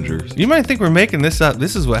our Avengers. You might think we're making this up.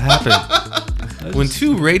 This is what happened. When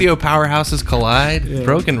two radio powerhouses collide,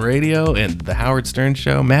 Broken Radio and the Howard Stern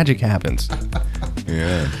Show, magic happens.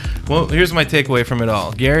 Yeah. Well, here's my takeaway from it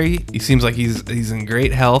all. Gary, he seems like he's in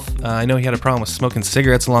great health. I know he had a problem with smoking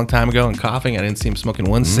cigarettes a long time ago and coughing. I didn't see him smoking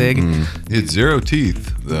one cig. He had 0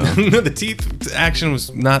 teeth, though. The teeth action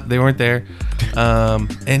was not, they weren't there.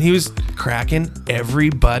 And he was cracking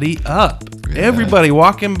everybody up. Yeah. Everybody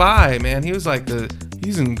walking by, man. He was like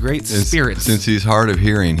he's in great spirits. Since he's hard of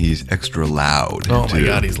hearing, he's extra loud. Oh my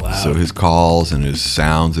God, he's loud. So his calls and his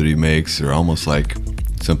sounds that he makes are almost like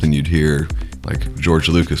something you'd hear. Like George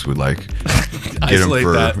Lucas would like get him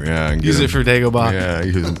for and use it for Dagobah. Yeah,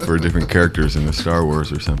 use him for different characters in the Star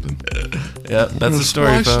Wars or something. Yeah, that's the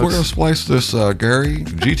story, folks. We're gonna splice this Gary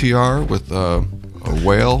GTR with a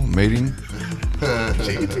whale mating, and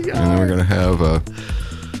then we're gonna have a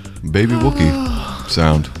baby Wookiee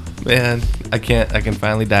sound. Man, I can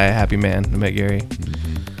finally die a happy man. I met Gary.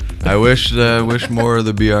 I wish more of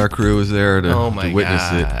the BR crew was there to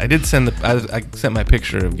witness it. I did I sent my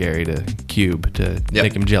picture of Gary to Cube to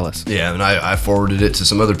make him jealous. Yeah, and I forwarded it to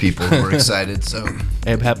some other people who were excited. So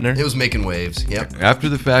Abe Hepner. It was making waves. Yep. After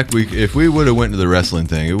the fact, if we would have went to the wrestling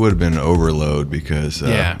thing, it would have been an overload because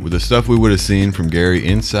with the stuff we would have seen from Gary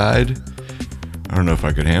inside, I don't know if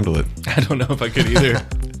I could handle it. I don't know if I could either.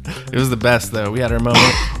 It was the best, though. We had our moment.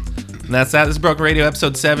 And that's that. This is Broken Radio,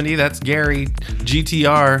 episode 70. That's Gary,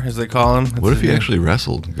 GTR, as they call him. That's what if he actually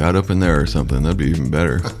wrestled? Got up in there or something? That'd be even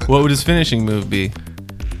better. What would his finishing move be?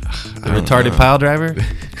 The retarded pile driver?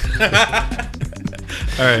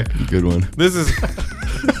 All right. Good one. This is...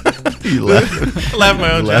 You laughed. I laughed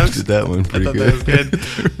my own laughed jokes. at that one pretty I thought good. that was good.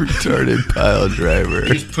 Retarded pile driver.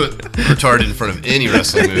 You just put retarded in front of any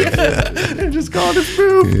wrestling move. And just called it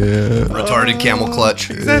move. Yeah. Retarded camel clutch.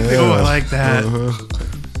 Exactly. Oh, I like that.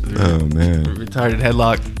 Oh, man. Retarded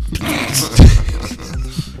headlock.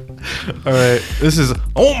 All right. This is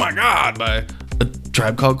Oh My God by A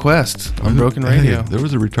Tribe Called Quest on Broken Radio. Hey, there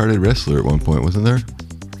was a retarded wrestler at one point, wasn't there?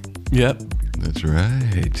 Yep. That's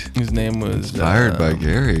right. His name was... Fired by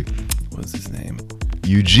Gary. What's his name?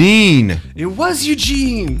 Eugene. It was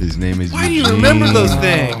Eugene. His name is Why Eugene. do you remember those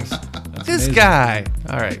things? This guy.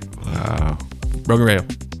 All right. Wow. Broken Radio.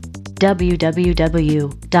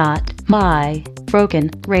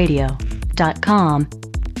 www.mybrokenradio.com.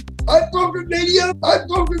 I'm Broken Radio. I'm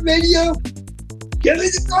Broken Radio. Get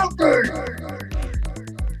it conquered.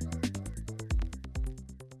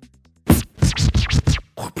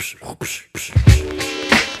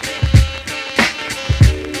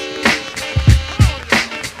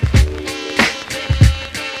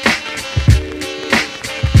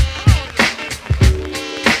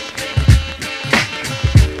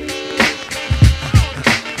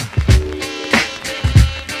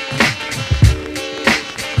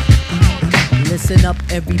 Listen up,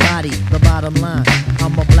 everybody, the bottom line.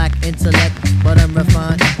 I'm a black intellect, but I'm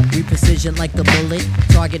refined. We precision like a bullet,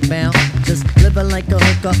 target bound. Just living like a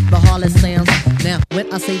hooker, the harlot sounds. Now,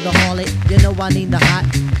 when I say the harlot, you know I need the hot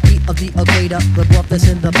heat of the equator, the broth that's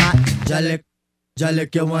in the pot.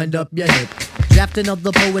 Jalik, you wind up your hip. Drafting of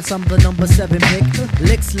the poets, I'm the number 7 pick.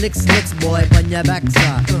 Licks, boy, on your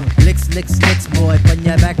backside. Licks, boy, on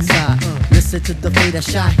your backside. Listen to the fate of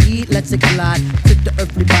Shaheed, let's it glide. Tip the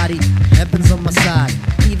earthly body, heaven's on my side.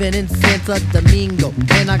 Even in Santo Domingo,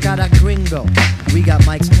 and I got a gringo. We got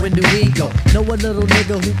mics, when do we go? Know a little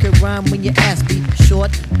nigga who can rhyme when you ask me.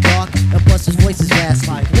 Short, dark, and plus his voice is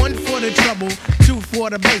raspy. 1 for the trouble, 2 for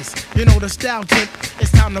the bass. You know the style tip,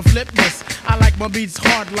 it's time to flip this. I like my beats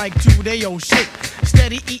hard like 2-day-old shit.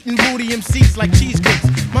 Steady eating booty MCs like cheesecakes.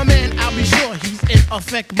 My man, I'll be sure he's in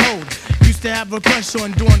effect mode. Used to have a crush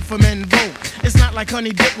on doing for men vote. It's not like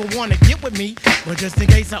Honey Dip will wanna get with me, but just in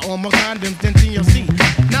case I own my condoms, then TLC.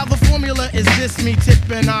 Now the formula is this, me, Tip,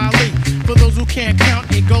 and Ali. For those who can't count,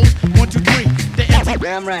 it goes 1, 2, 3. The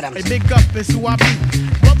Damn right, I'm a big up is who I be.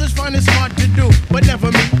 Brothers find it's hard to do, but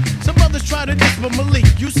never me. Some brothers try to diss with Malik.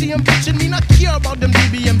 You see him bitching me, not care about them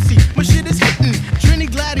DBMC. My shit is hitting. Trini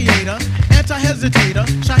Gladiator, anti-hesitator.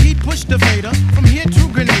 Shaheed push the fader. From here to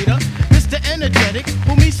Grenada. Mr. Energetic,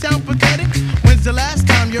 who me sound pathetic. When's the last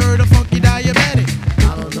time you heard a funky diabetic?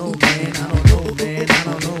 I don't know, man. I don't know, man. I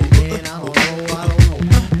don't know, man. I don't know.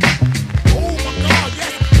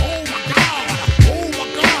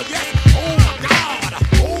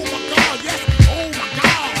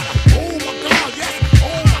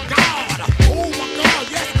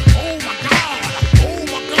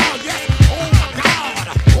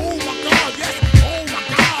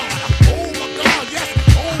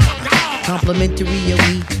 Complimentary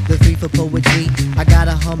we, the 3 for poetry. I got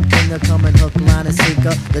a humdinger coming, hook, line, and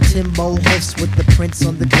sinker. The Timbo hoofs with the prints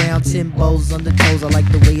on the ground. Timbo's on the toes, I like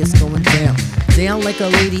the way it's going down. Down like a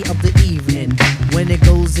lady of the evening. When it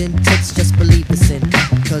goes in tits, just believe it's in.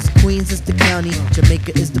 Cause Queens is the county,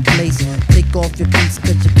 Jamaica is the place. Take off your boots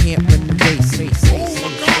cause you can't run the race.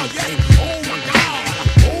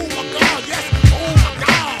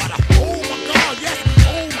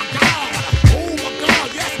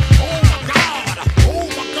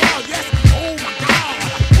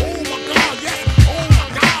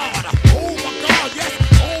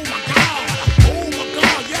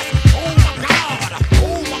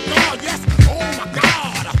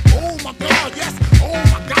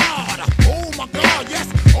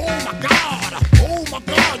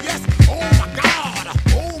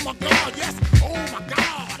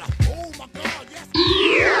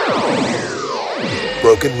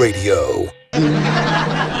 Broken Radio.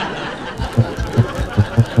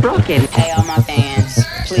 Broken. Hey, all my fans,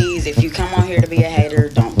 please, if you come on here to be a hater,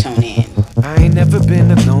 don't tune in. I ain't never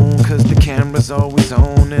been alone, cause the camera's always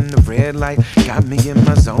on, and the red light got me in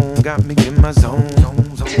my zone, Today,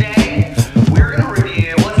 we're gonna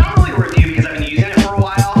review, well, it's not really a review because I've been using it for a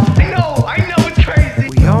while. I know, it's crazy.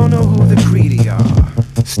 We all know who the greedy are.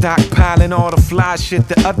 Stockpile stockpiling all the fly shit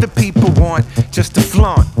that other people want just to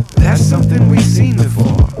flaunt. That's something we've seen before.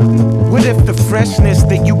 What if the freshness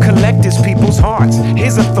that you collect is people's hearts?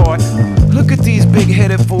 Here's a thought. Look at these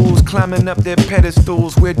big-headed fools climbing up their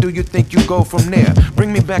pedestals. Where do you think you go from there?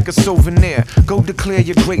 Bring me back a souvenir. Go declare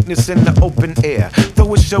your greatness in the open air.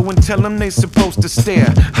 Throw a show and tell them they supposed to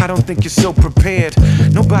stare. I don't think you're so prepared.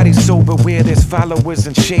 Nobody's sober where there's followers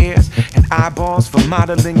and shares and eyeballs for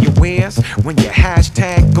modeling your wares. When your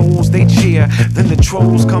hashtag goals they cheer, then the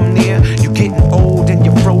trolls come near. You're getting old and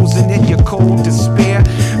you're frozen in your cold despair.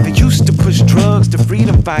 They used to push drugs to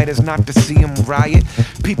freedom fighters, not to see them riot.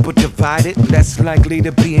 People divided, less likely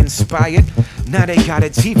to be inspired. Now they got a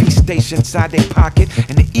TV station inside their pocket,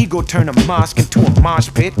 and the ego turned a mosque into a mosh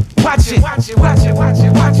pit. Watch it, watch it, watch it, watch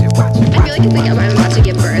it, watch it, watch it. I feel like I'm about to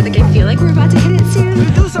give birth. Like I feel like we're about to hit it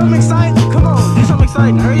soon. Do something exciting. Come on, do something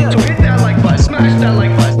exciting. Hurry up. So hit that like button, smash that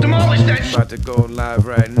like button, demolish that shit. About to go live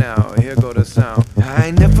right now. Here go the sound. I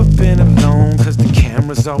ain't never been alone, cause the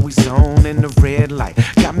camera's always on in the red light.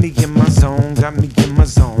 Got me in my zone, got me in my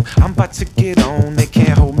zone. I'm about to get on, they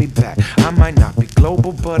can't hold me back. I might not be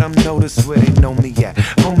global, but I'm noticed where they know me at.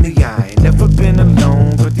 Homie, I ain't never been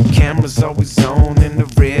alone, but the camera's always on in the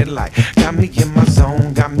red light. Got me in my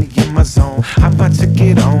zone, got me in my zone. I'm about to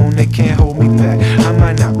get on, they can't hold me back. I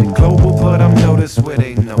might not be global, but I'm noticed where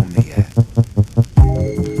they know me at.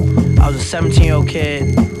 I was a 17-year-old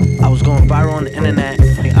kid. I was going viral on the internet.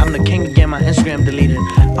 I'm the king of getting my Instagram deleted.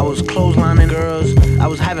 I was clotheslining girls. I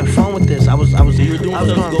was having fun with this. I was going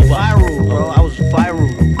viral, bro. I was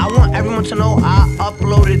viral. I want everyone to know I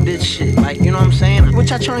uploaded this shit. Like, you know what I'm saying?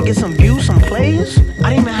 Which I trying to get some views, some plays. I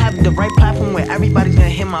didn't even have the right platform where everybody's gonna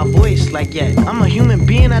hear my voice. Like, yeah, I'm a human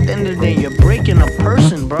being at the end of the day. You're breaking a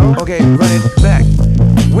person, bro. Okay, run it back.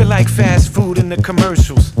 We're like fast food in the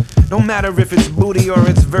commercials. No matter if it's booty or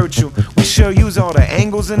it's virtue, we sure use all the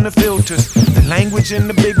angles and the filters, the language and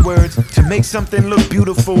the big words to make something look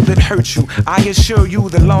beautiful that hurts you. I assure you,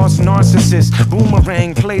 the lost narcissist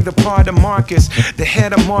Boomerang played the part of Marcus, the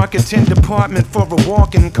head of marketing department for a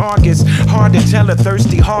walking carcass. Hard to tell a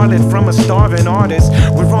thirsty harlot from a starving artist.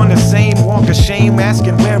 We're on the same walk of shame,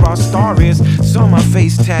 asking where our star is. Saw my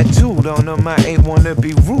face tattooed on them. I ain't wanna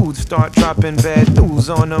be rude. Start dropping bad news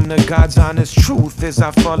on them. The God's honest truth is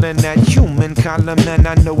I fall in that human column, and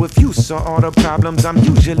I know if you saw all the problems I'm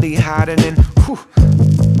usually hiding in. Whew.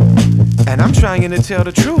 And I'm trying to tell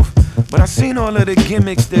the truth, but I've seen all of the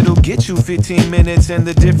gimmicks that'll get you 15 minutes, and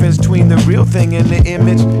the difference between the real thing and the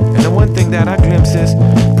image. And the one thing that I glimpse is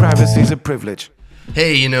privacy's a privilege.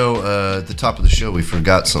 Hey, you know, at the top of the show, we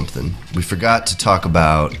forgot something. We forgot to talk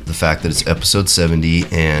about the fact that it's episode 70,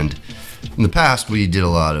 and in the past, we did a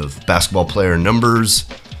lot of basketball player numbers.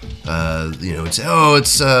 You know,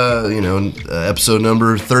 it's episode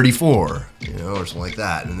number 34, you know, or something like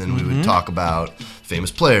that. And then we would talk about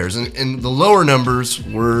famous players. And the lower numbers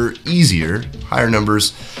were easier. Higher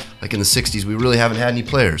numbers, like in the 60s, we really haven't had any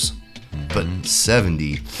players. But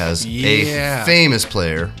 70 has a famous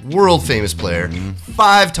player, world famous player,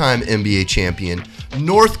 5-time NBA champion,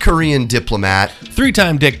 North Korean diplomat,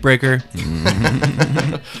 3-time dick breaker,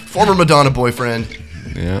 former Madonna boyfriend,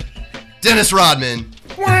 Dennis Rodman.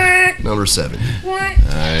 Number 70.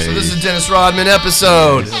 Nice. So this is Dennis Rodman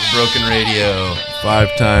episode of Broken Radio.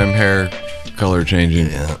 5-time hair color changing.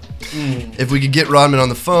 Yeah. If we could get Rodman on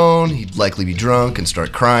the phone, he'd likely be drunk and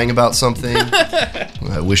start crying about something.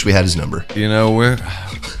 I wish we had his number. You know, we're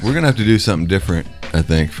gonna have to do something different, I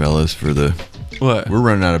think, fellas, for the what? We're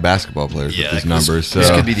running out of basketball players with these numbers. So this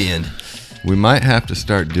could be the end. We might have to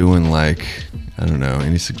start doing, like, I don't know,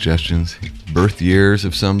 any suggestions? Birth years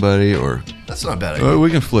of somebody, or that's not a bad idea. We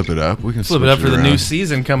can flip it up. We can flip it up for the new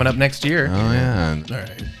season coming up next year. Oh yeah. All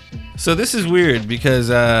right. So this is weird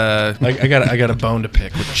because I got a bone to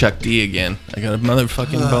pick with Chuck D again. I got a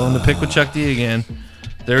motherfucking bone to pick with Chuck D again.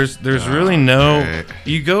 There's really no.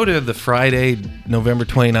 You go to the Friday, November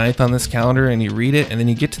 29th on this calendar, and you read it, and then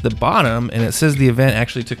you get to the bottom, and it says the event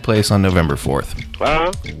actually took place on November 4th.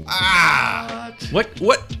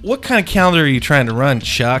 What kind of calendar are you trying to run,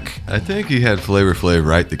 Chuck? I think he had Flavor Flav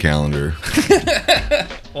write the calendar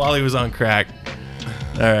while he was on crack.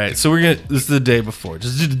 All right, so this is the day before.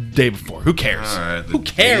 Just do the day before. Who cares? Right, who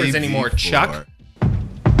cares anymore, Chuck?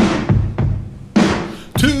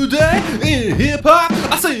 Today in hip hop,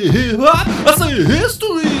 I say hip hop, I say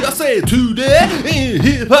history, I say today in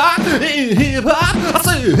hip hop, I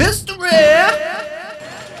say history.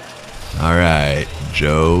 All right,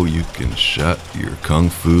 Joe, you can shut your kung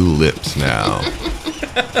fu lips now.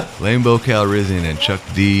 Lambo Calrissian and Chuck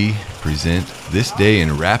D present This Day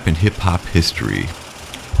in Rap and Hip Hop History.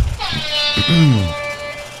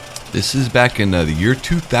 This is back in the year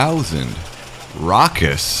 2000.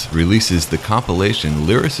 Raucous releases the compilation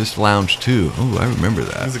Lyricist Lounge 2. Oh, I remember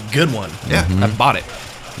that. That's a good one. Yeah. I bought it.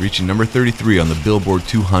 Reaching number 33 on the Billboard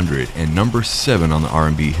 200 and number 7 on the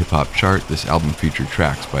R&B hip-hop chart. This album featured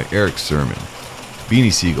tracks by Eric Sermon,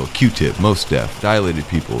 Beanie Siegel, Q-Tip, Mos Def, Dilated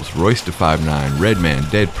Peoples, Royce da 5'9", Redman,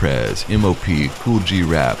 Dead Prez, M.O.P., Cool G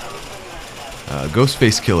Rap,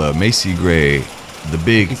 Ghostface Killah, Macy Gray, The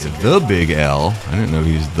Big L. I didn't know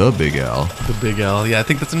he was The Big L. The Big L. Yeah, I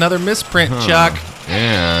think that's another misprint, Chuck.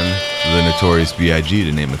 And the Notorious B.I.G.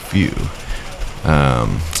 to name a few.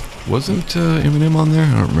 Wasn't Eminem on there?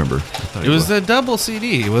 I don't remember. It was a double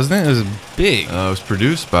CD, wasn't it? It was big. It was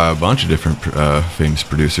produced by a bunch of different famous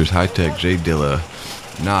producers. High Tech, Jay Dilla,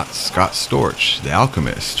 Knotts, Scott Storch, The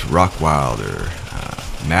Alchemist, Rock Wilder,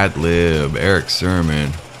 Madlib, Eric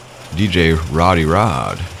Sermon, DJ Roddy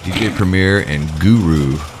Rod, DJ Premier, and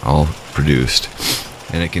Guru all produced.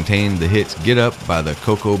 And it contained the hits Get Up by the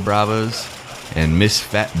Coco Bravas and Miss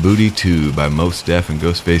Fat Booty 2 by Mos Def and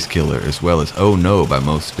Ghostface Killah, as well as Oh No by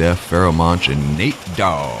Mos Def, Pharoah Monch, and Nate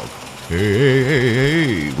Dogg.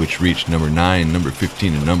 Hey, which reached number 9, number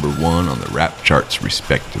 15, and number 1 on the rap charts,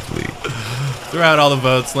 respectively. Throw out all the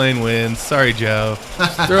votes, Lane wins. Sorry, Joe.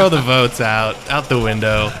 Throw the votes out the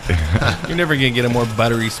window. You're never going to get a more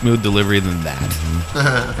buttery smooth delivery than that.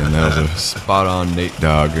 And that was a spot-on Nate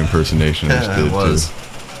Dogg impersonation. It was.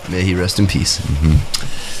 May he rest in peace.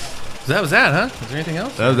 So that was that, huh? Was there anything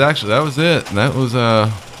else? That was it. That was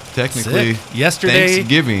technically yesterday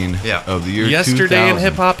Thanksgiving of the year 2000. Yesterday in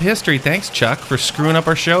hip-hop history. Thanks, Chuck, for screwing up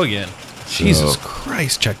our show again. Jesus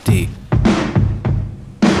Christ, Chuck D.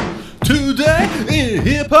 Today in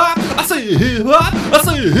hip-hop, I say hip-hop, I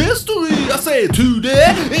say history, I say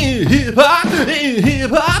today in hip-hop,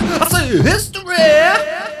 I say history.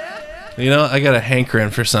 You know, I got a hankering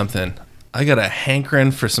for something. I got a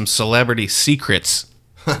hankering for some celebrity secrets.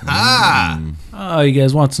 Oh, you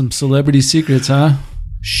guys want some celebrity secrets, huh?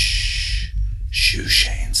 Shh. Shoe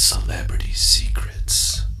Shane's celebrity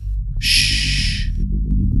secrets. Shh.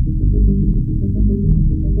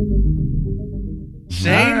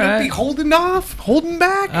 Shane, don't be holding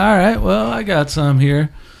back. All right, well, I got some here.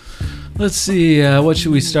 Let's see, what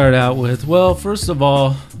should we start out with? Well, first of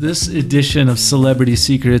all, this edition of Celebrity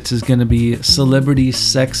Secrets is going to be celebrity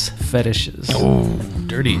sex fetishes. Oh,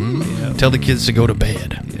 dirty. Yeah. Tell the kids to go to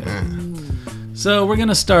bed. Yeah. So we're going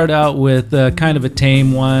to start out with kind of a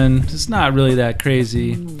tame one. It's not really that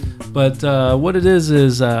crazy. But what it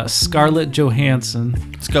is Scarlett Johansson.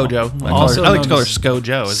 Scojo. I like to call her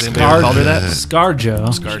Scojo. Has anybody ever called her that?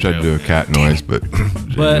 Scarjo. She tried to do a cat noise, but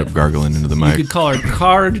she ended up gargling into the mic. You could call her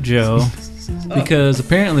Carjo because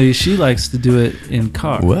apparently she likes to do it in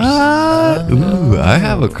cars. What? Ooh, I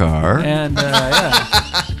have a car. And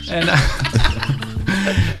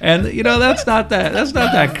and you know that's not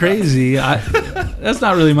that crazy. That's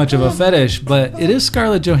not really much of a fetish, but it is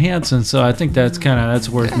Scarlett Johansson, so I think that's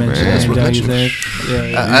worth mentioning. That's worth don't you mentioning.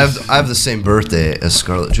 think? Yeah. I have the same birthday as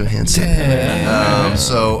Scarlett Johansson.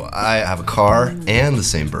 So I have a car and the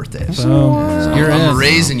same birthday. I'm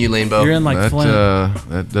raising you, Lanebo. You're in like Flint.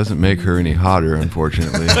 That doesn't make her any hotter,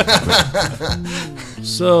 unfortunately.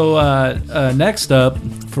 So next up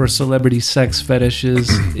for celebrity sex fetishes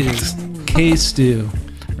is K-Stew.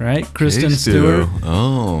 Right, Kristen Stewart.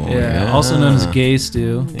 Oh, yeah. Also known as Gay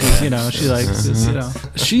Stew. You know, she likes this. You know,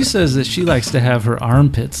 she says that she likes to have her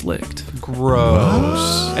armpits licked.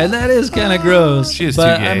 Gross. And that is kind of gross. She is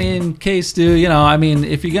but too gay. I mean, K Stew. You know, I mean,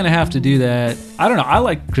 if you're gonna have to do that, I don't know. I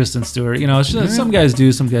like Kristen Stewart. You know, some guys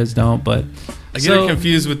do, some guys don't. But I get her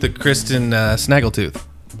confused with the Kristen Snaggletooth.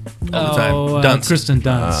 All the time. Dunst. Kristen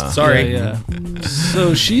Dunst. Sorry. Yeah.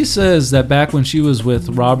 So she says that back when she was with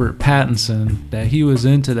Robert Pattinson, that he was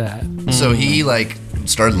into that. So he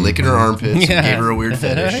started licking her armpits, and gave her a weird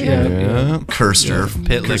fetish. Cursed her.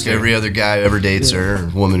 Cursed every other guy who ever dates her,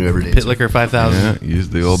 woman who ever dates Pit Licker 5000. Yeah, use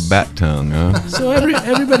the old bat tongue, huh? So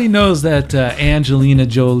everybody knows that Angelina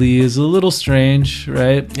Jolie is a little strange,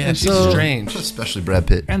 right? Yeah, and she's strange. Especially Brad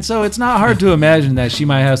Pitt. And so it's not hard to imagine that she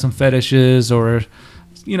might have some fetishes or...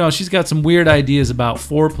 You know, she's got some weird ideas about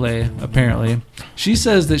foreplay, apparently. She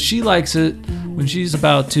says that she likes it when she's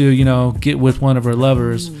about to, you know, get with one of her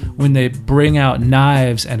lovers when they bring out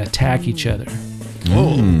knives and attack each other.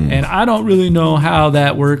 Oh. And I don't really know how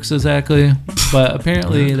that works exactly, but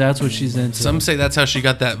apparently that's what she's into. Some say that's how she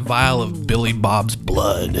got that vial of Billy Bob's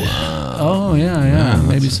blood. Oh, yeah,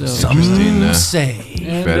 maybe so. Some say.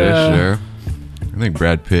 Fetish there. I think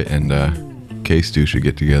Brad Pitt and K-Stew should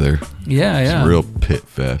get together. Yeah. It's a real pit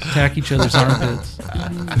fest. Attack each other's armpits.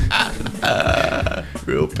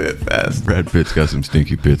 Real pit fest. Brad Pitt's got some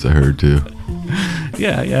stinky pits, I heard, too.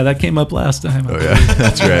 Yeah, that came up last time. Oh yeah,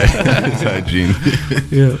 that's right. Hygiene.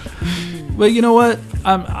 Yeah. But you know what?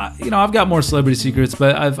 I've got more celebrity secrets,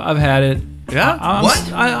 but I've had it. Yeah.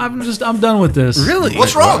 I'm done with this. Really?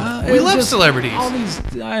 What's wrong? We love celebrities. All these,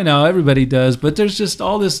 I know everybody does, but there's just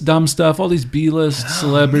all this dumb stuff, all these B-list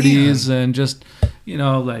celebrities, and just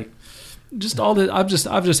just all the. I've just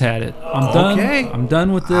had it. I'm done. Okay. I'm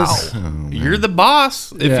done with this. You're the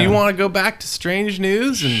boss. If Yeah. you want to go back to strange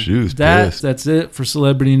news and Shoes pissed. That's it for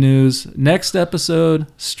celebrity news. Next episode,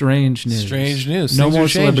 strange news. Strange news. No Things more are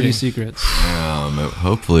celebrity changing. secrets.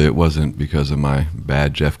 Hopefully it wasn't because of my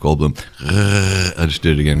bad Jeff Goldblum. I just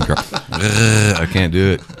did it again. I can't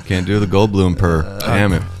do it. Can't do the Goldblum purr.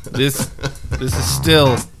 Damn it. this is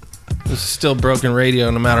still broken radio,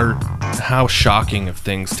 no matter how shocking of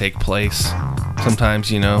things take place. Sometimes,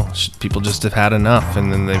 people just have had enough,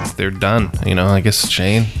 and then they're done. I guess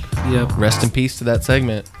Shane. Yep. Rest in peace to that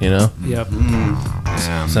segment. Yep. Yeah,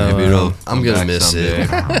 So, maybe it'll I'm come gonna back miss someday. it.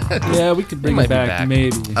 Yeah, we could bring might it be back, back.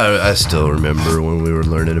 maybe. I still remember when we were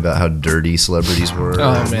learning about how dirty celebrities were.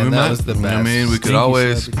 Oh man, that was the best. I mean, we could Stinky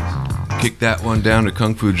always celebrities. kick that one down to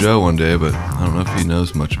Kung Fu Joe one day, but I don't know if he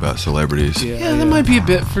knows much about celebrities. Yeah, that might be a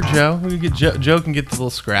bit for Joe. We could get Joe can get the little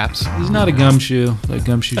scraps. He's not a gumshoe, like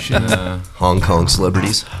gumshoe shit. Hong Kong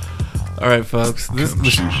celebrities. All right, folks.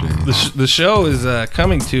 The show is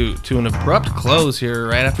coming to an abrupt close here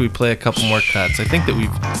right after we play a couple more cuts. I think that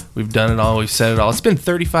we've done it all. We've said it all. It's been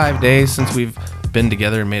 35 days since we've been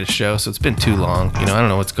together and made a show, so it's been too long. I don't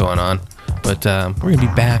know what's going on, but we're gonna be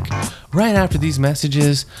back right after these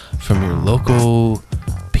messages from your local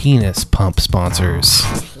penis pump sponsors.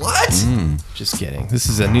 What? Just kidding. This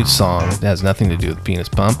is a new song. It has nothing to do with penis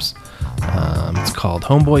pumps. It's called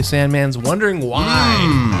Homeboy Sandman's Wondering Why.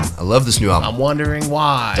 I love this new album. I'm wondering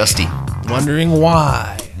why. Dusty. Wondering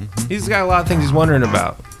why. He's got a lot of things he's wondering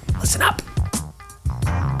about. Listen up.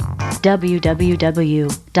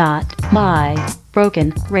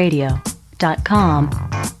 www.mybrokenradio.com.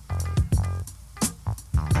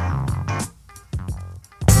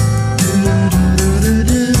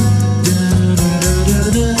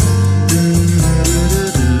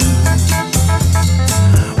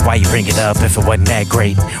 Why you bring it up if it wasn't that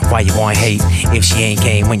great? Why you want hate if she ain't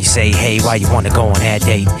game when you say hey? Why you wanna go on that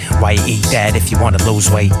date? Why you eat that if you wanna lose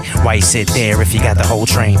weight? Why you sit there if you got the whole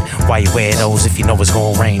train? Why you wear those if you know it's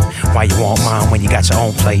gonna rain? Why you want mine when you got your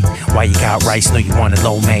own plate? Why you got rice, know you want a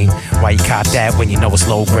low main? Why you cop that when you know it's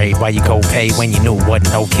low grade? Why you go pay when you knew it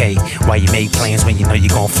wasn't okay? Why you make plans when you know you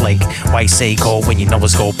gon' flake? Why you say go when you know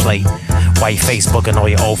it's gold plate? Why you Facebooking all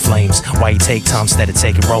your old flames? Why you take time instead of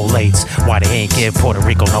taking Rolades? Why they ain't give Puerto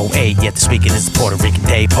Rico no aid? Yet the speaking is the Puerto Rican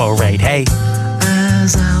Day Parade. Hey.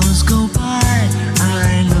 As hours go by,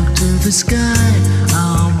 I look to the sky.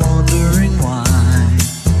 I'm wondering why.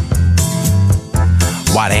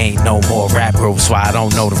 Why there ain't no more rap groups? Why I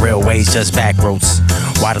don't know the real ways, just back roads?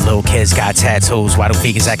 Why the little kids got tattoos? Why do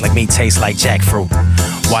vegans act like meat tastes like jackfruit?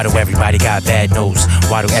 Why do everybody got bad news?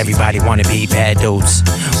 Why do everybody wanna be bad dudes?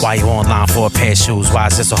 Why you online for a pair of shoes? Why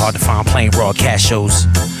is it so hard to find plain raw cashews?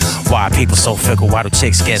 Why are people so fickle? Why do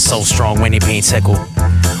chicks get so strong when they being tickled?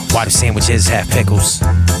 Why do sandwiches have pickles?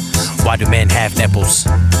 Why do men have nipples?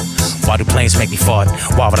 Why do planes make me fart?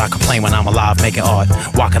 Why would I complain when I'm alive making art?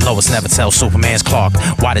 Why can Lois never tell Superman's Clark?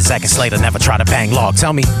 Why does Zack and Slater never try to bang Log?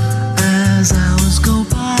 Tell me. As hours go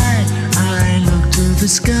by, I look to the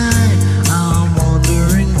sky. I'm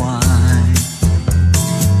wondering why.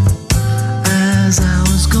 As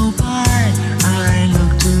hours go by, I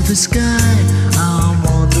look to the sky. I'm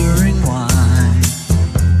wondering why.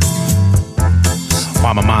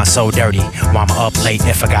 Why my mind so dirty? Why I'm up late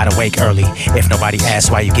if I gotta wake early? If nobody asks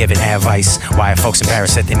why you giving advice? Why are folks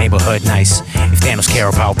embarrassed that their neighborhood nice? If Thanos care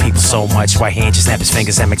about people so much, why he ain't just snap his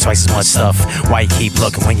fingers and make twice as much stuff? Why you keep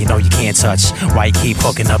looking when you know you can't touch? Why you keep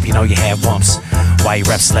hooking up, you know you have bumps? Why you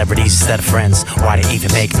rep celebrities instead of friends? Why they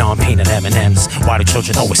even make non-peanut M&Ms? Why do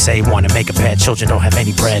children always say wanna make a bed? Children don't have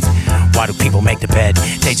any bread. Why do people make the bed?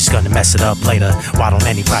 They just gonna mess it up later. Why don't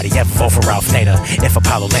anybody ever vote for Ralph Nader? If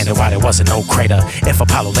Apollo landed, why there wasn't no crater? If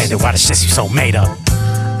Apollo landed, why the shit seem so made up?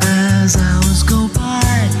 As hours go by,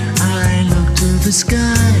 I look to the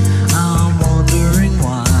sky. I'm wondering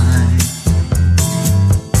why.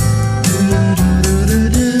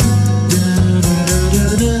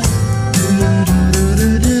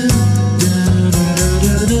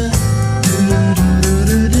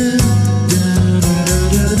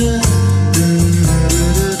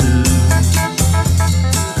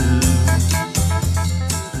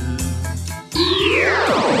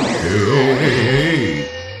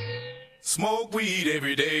 Smoke weed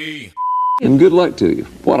every day. And good luck to you.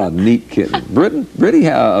 What a neat kitten. Britain, Brittany,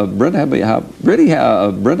 how, Britain, how, Brittany, how,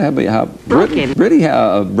 Britain, how, Britain, Brittany,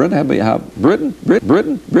 how, Britain, how, Britain,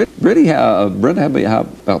 Britain, Brittany, how, Britain, how,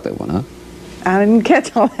 about that one, huh? I didn't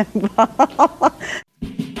catch all that.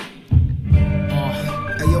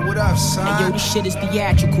 Hey, yo, what up, son? Hey, yo, this shit is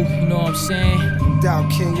theatrical, you know what I'm saying?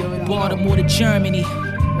 Doubt King, you already Baltimore to Germany.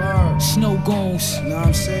 Snow goons. Know what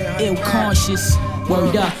I'm saying? Ill conscious.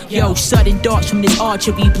 Word up, yo, sudden darts from this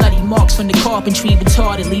archery, bloody marks from the carpentry,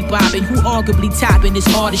 retardedly bobbing. Who arguably tapping this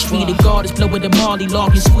artistry? The God is blowing the Marley,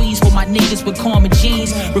 log and squeeze for my niggas with common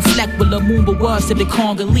jeans. Reflect with Lumumba was to the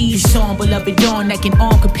Congolese. Song beloved dawn, neck and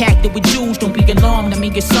arm compacted with jewels. Don't be alarmed, I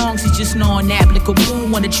mean your songs is just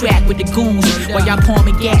non-applicable. On the track with the goons, while y'all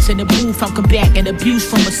palming gas in the booth, I'm combating abuse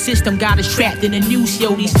from a system. Got us trapped in the noose,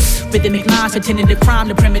 yo. These rhythmic lines pretending to crime,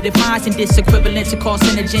 the primitive minds and disequivalent to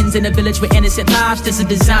carcinogens in a village with innocent lives. This is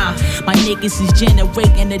design. My niggas is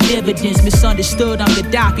generating the dividends. Misunderstood, I'm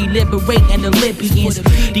Gaddafi, liberating the Libyans.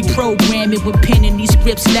 Deprogramming with penning these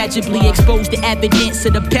scripts legibly. Expose the evidence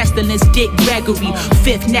of the pestilence. Dick Gregory,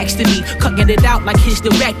 fifth next to me, cutting it out like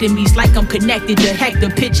hysterectomies. Like I'm connected to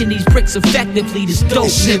Hector, pitching these bricks effectively. This dope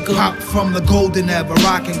shit nigga. Pop from the golden era,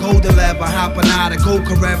 rocking golden leather, hopping out of gold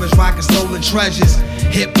Carreras, rocking stolen treasures.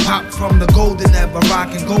 Hip hop from the golden era,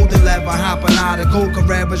 rocking golden leather, hopping out of gold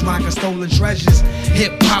Carreras, rocking stolen treasures.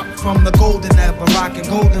 Hip hop from the golden era, rocking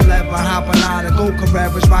golden leather, hopping out of gold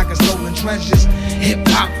Carreras, rocking stolen treasures. Hip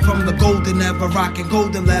hop from the golden era, rocking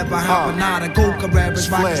golden leather, hopping out of gold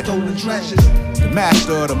Carreras, rocking stolen treasures. The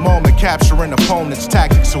master of the moment, capturing opponents,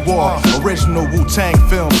 tactics of war. Original Wu-Tang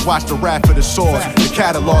films, watch the rap of the sword. The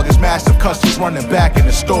catalog is massive, customs running back in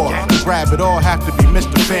the store. To grab it all, have to be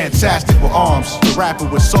Mr. Fantastic with arms. The rapper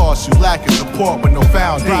with sauce, you lacking support with no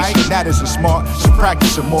foundation. That isn't smart, so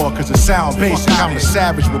practice it more, cause it sound basic. I'm the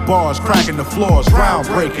savage with bars, cracking the floors,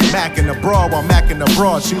 groundbreaking. Macking the broad while macking the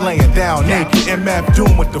broad, she laying down naked. MF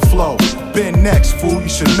Doom with the flow. Been next, fool, you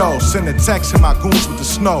should know. Send a text in my goons with the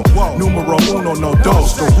snow. Numero uno, no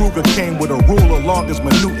dose. The Ruger came with a ruler, long as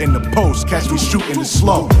minute in the post. Catch me shooting it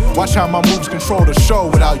slow. Watch how my moves control the show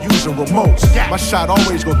without using remotes. My shot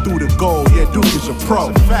always go through the goal, yeah, Duke is a pro.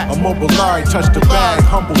 A Mobilari, touch the bag,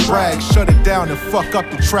 humble brag. Shut it down and fuck up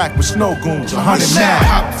the track with snow goons. 100 now.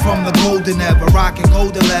 Hop from the golden era, rocking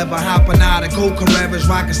golden leather, hopping out of gold Carreras,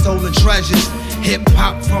 rocking stolen treasures. Hip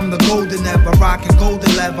hop from the golden era, rocking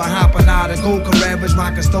golden leather, hopping out of gold Carreras,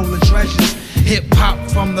 rocking stolen treasures. Hip hop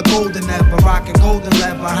from the golden era, rocking golden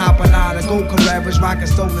leather, hopping out of gold Carreras, rocking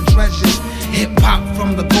stolen treasures. Hip hop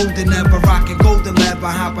from the golden era, rocking golden leather,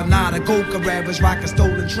 hopping out of gold Carreras, rocking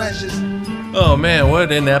stolen treasures. Oh man,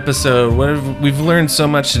 what an episode. We've learned so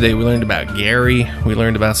much today. We learned about Gary. We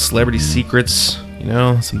learned about celebrity secrets, you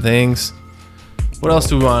know, some things. What else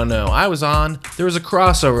do we want to know? There was a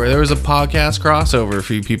crossover. There was a podcast crossover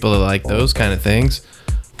for you people that like those kind of things.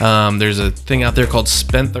 There's a thing out there called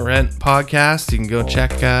Spent the Rent podcast. You can go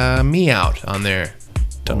check me out on there.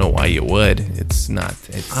 Don't know why you would.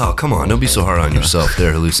 Oh, come on. Don't be so hard on yourself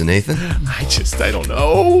there, Hallucinathan. I don't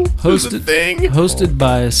know. Hosted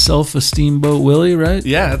by Self-Esteem Boat Willie, right?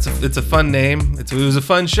 Yeah, it's a fun name. It was a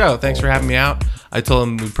fun show. Thanks for having me out. I told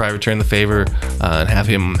him we'd probably return the favor and have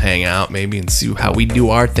him hang out maybe and see how we do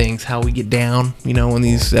our things, how we get down, you know, in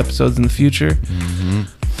these episodes in the future. Mm-hmm.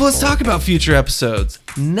 But let's talk about future episodes.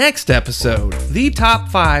 Next episode, the top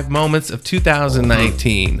 5 moments of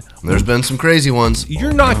 2019. There's been some crazy ones.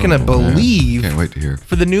 You're not going to believe. Can't wait to hear.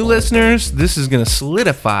 For the new listeners, this is going to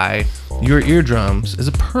solidify your eardrums as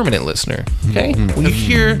a permanent listener. Okay? When you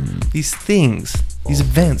hear these things, these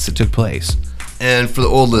events that took place. And for the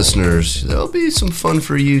old listeners, there'll be some fun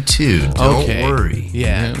for you too. Don't worry.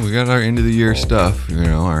 Yeah. We got our end of the year stuff, you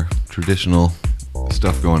know, our traditional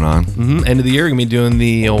stuff going on. End of the year, we're going to be doing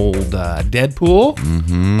the old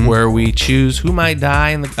Deadpool, where we choose who might die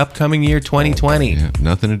in the upcoming year 2020. Yeah,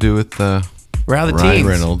 nothing to do with Ryan teens.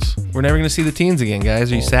 Reynolds. We're never going to see the teens again,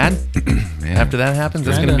 guys. Are you sad? After that happens,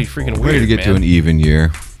 that's going to be freaking weird. Ready to get to an even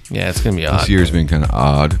year. Yeah, it's going to be odd. This year's been kind of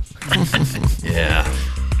odd. Yeah.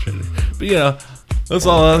 But, you know, that's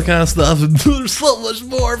all that kind of stuff. And there's so much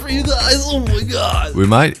more for you guys. Oh, my God. We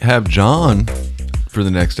might have John for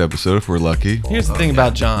the next episode if we're lucky. Here's the thing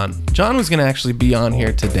about John. John was going to actually be on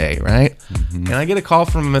here today, right? And I get a call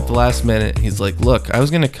from him at the last minute. He's like, look, I was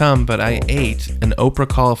going to come, but I ate an Oprah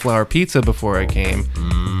cauliflower pizza before I came.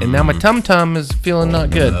 And now my tum-tum is feeling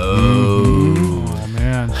not good. Oh,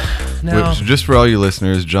 man. Now, Which, just for all you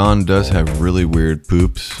listeners, John does have really weird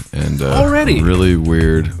poops and already really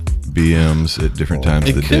weird BMs at different times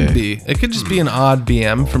of the day. It could be. It could just be an odd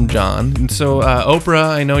BM from John. And so, Oprah,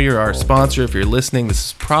 I know you're our sponsor. If you're listening, this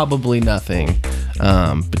is probably nothing.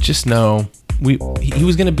 But just know, he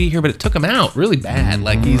was going to be here, but it took him out really bad.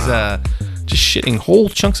 Like, he's just shitting whole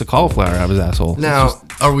chunks of cauliflower out of his asshole. Now,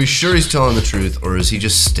 are we sure he's telling the truth, or is he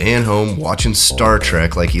just staying home watching Star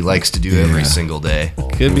Trek like he likes to do every single day?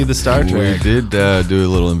 Could be the Star Trek. We did do a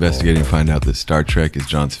little investigating, find out that Star Trek is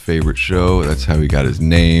John's favorite show. That's how he got his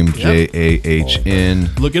name, Jahn.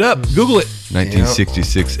 Look it up. Google it.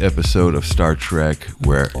 1966 episode of Star Trek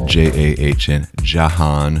where Jahn,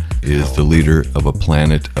 Jahan, is the leader of a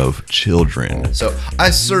planet of children. So I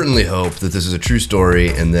certainly hope that this is a true story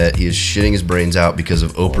and that he is shitting his brains out because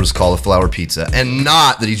of Oprah's cauliflower pizza, and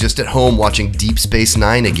not that he's just at home watching Deep Space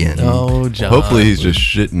Nine again. Oh, John. Hopefully he's just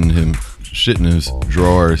shitting his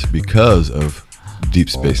drawers because of Deep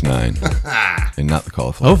Space Nine and not the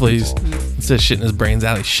cauliflower. Hopefully he's, instead of shitting his brains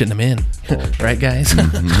out, he's shitting them in. Right, guys? Isn't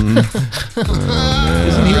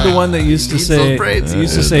he the one that used to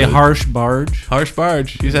say harsh barge? Harsh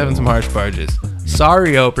barge. He's having some harsh barges.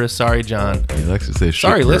 Sorry, Oprah. Sorry, John. He likes to say shit.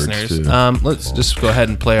 Sorry, birds, listeners. too. Let's just go ahead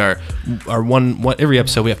and play our one every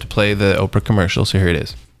episode we have to play the Oprah commercial. So here it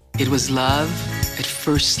is. It was love at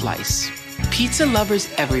first slice. Pizza lovers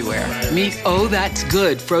everywhere meet Oh That's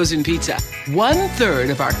Good frozen pizza. 1/3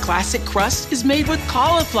 of our classic crust is made with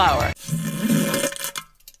cauliflower.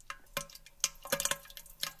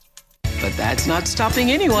 But that's not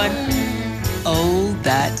stopping anyone. Oh,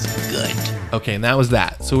 that's good. Okay, and that was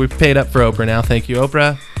that. So we've paid up for Oprah now. Thank you,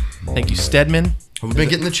 Oprah. Thank you, Stedman. Have we been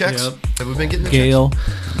getting the checks? Yep. Have we been getting the Gail.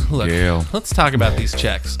 Look, Gail. let's talk about these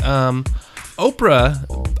checks.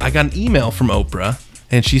 Oprah, I got an email from Oprah,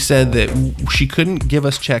 and she said that she couldn't give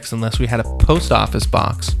us checks unless we had a post office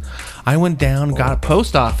box. I went down, got a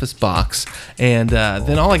post office box, and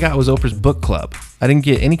then all I got was Oprah's book club. I didn't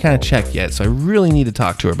get any kind of check yet, so I really need to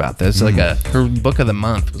talk to her about this. Like her book of the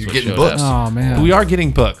month. You're getting books? Oh, man. We are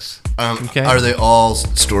getting books. Okay. Are they all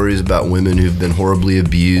stories about women who've been horribly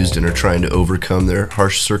abused and are trying to overcome their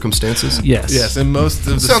harsh circumstances? Yes. Yes, and most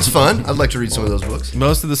of the Sounds fun. I'd like to read some of those books.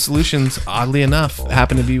 Most of the solutions, oddly enough,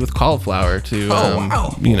 happen to be with cauliflower.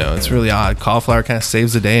 Wow. You know, it's really odd. Cauliflower kind of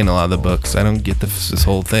saves the day in a lot of the books. I don't get this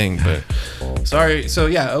whole thing, but sorry. So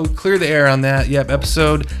yeah, clear the air on that. Yep,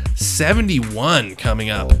 episode 71 coming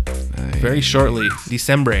up very shortly.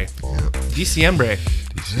 Diciembre.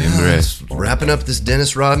 Wrapping up this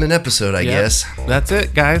Dennis Rodman episode, I guess. That's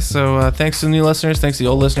it, guys. So thanks to the new listeners. Thanks to the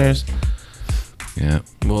old listeners. Yeah.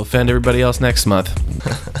 We'll offend everybody else next month.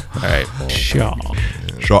 All right. Sure.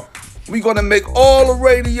 We gonna make all the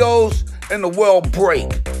radios in the world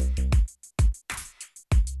break.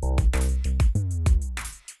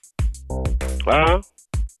 Huh?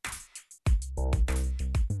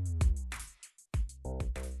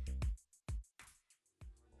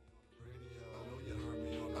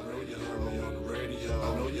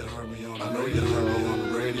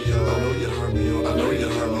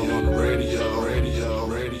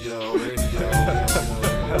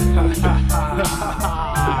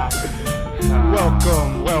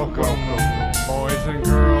 Welcome, boys and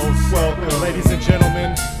girls. Welcome, ladies and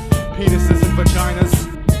gentlemen, penises and vaginas.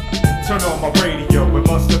 Turn on my radio, it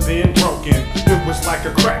must have been broken. It was like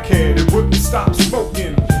a crackhead, it wouldn't stop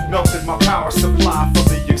smoking. Melted my power supply from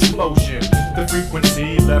the explosion. The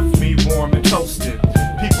frequency left me warm and toasted.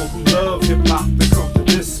 People who love hip-hop, they come to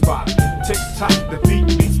this spot. Tick-tock, the beat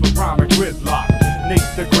meets with rhyme and gridlock.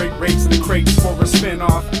 Nate the Great rates the crates for a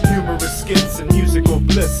spin-off. Humorous skits and musical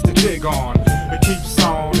bliss to dig on. It keeps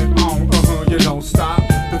on and on, you don't stop.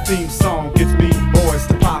 The theme song gets me boys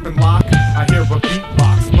to pop and lock. I hear a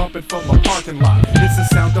beatbox bumping from a parking lot. It's a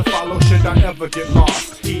sound to follow, should I ever get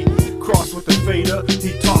lost. He cross with the fader,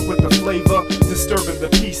 he talk with the flavor, disturbing the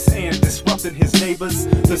peace and disrupting his neighbors.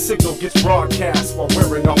 The signal gets broadcast while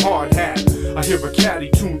wearing a hard hat. I hear a caddy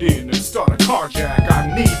tuned in and start a carjack. I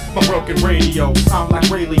need my broken radio, I'm like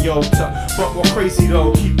Ray Liotta, but more crazy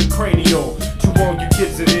though, keep it cranial. To all you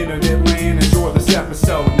kids in internet land, enjoy this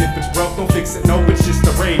episode. And if it's broke, don't fix it, no, it's just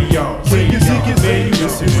the radio. Can you dig it, man? You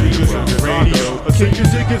listen to the radio. Can you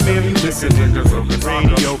dig it, man? You listen to broken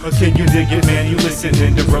radio. Can you dig it, man? You listen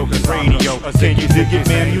to broken radio. Can you dig it,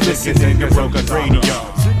 man? You listen to broken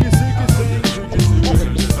radio.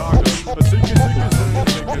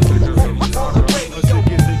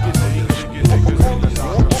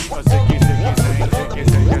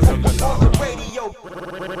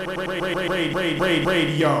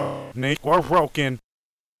 Radio. Nick, we're broken.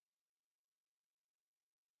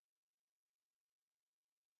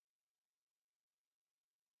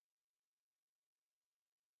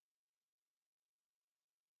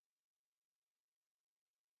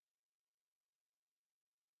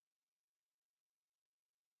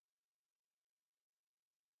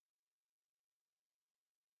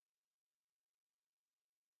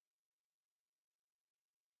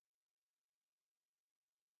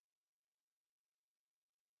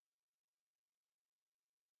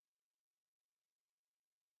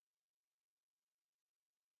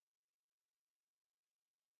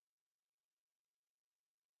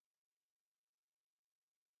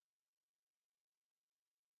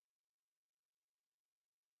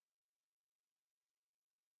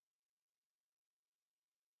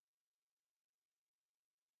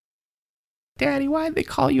 Daddy, why'd they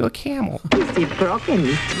call you a camel? Is it broken?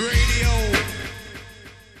 Radio.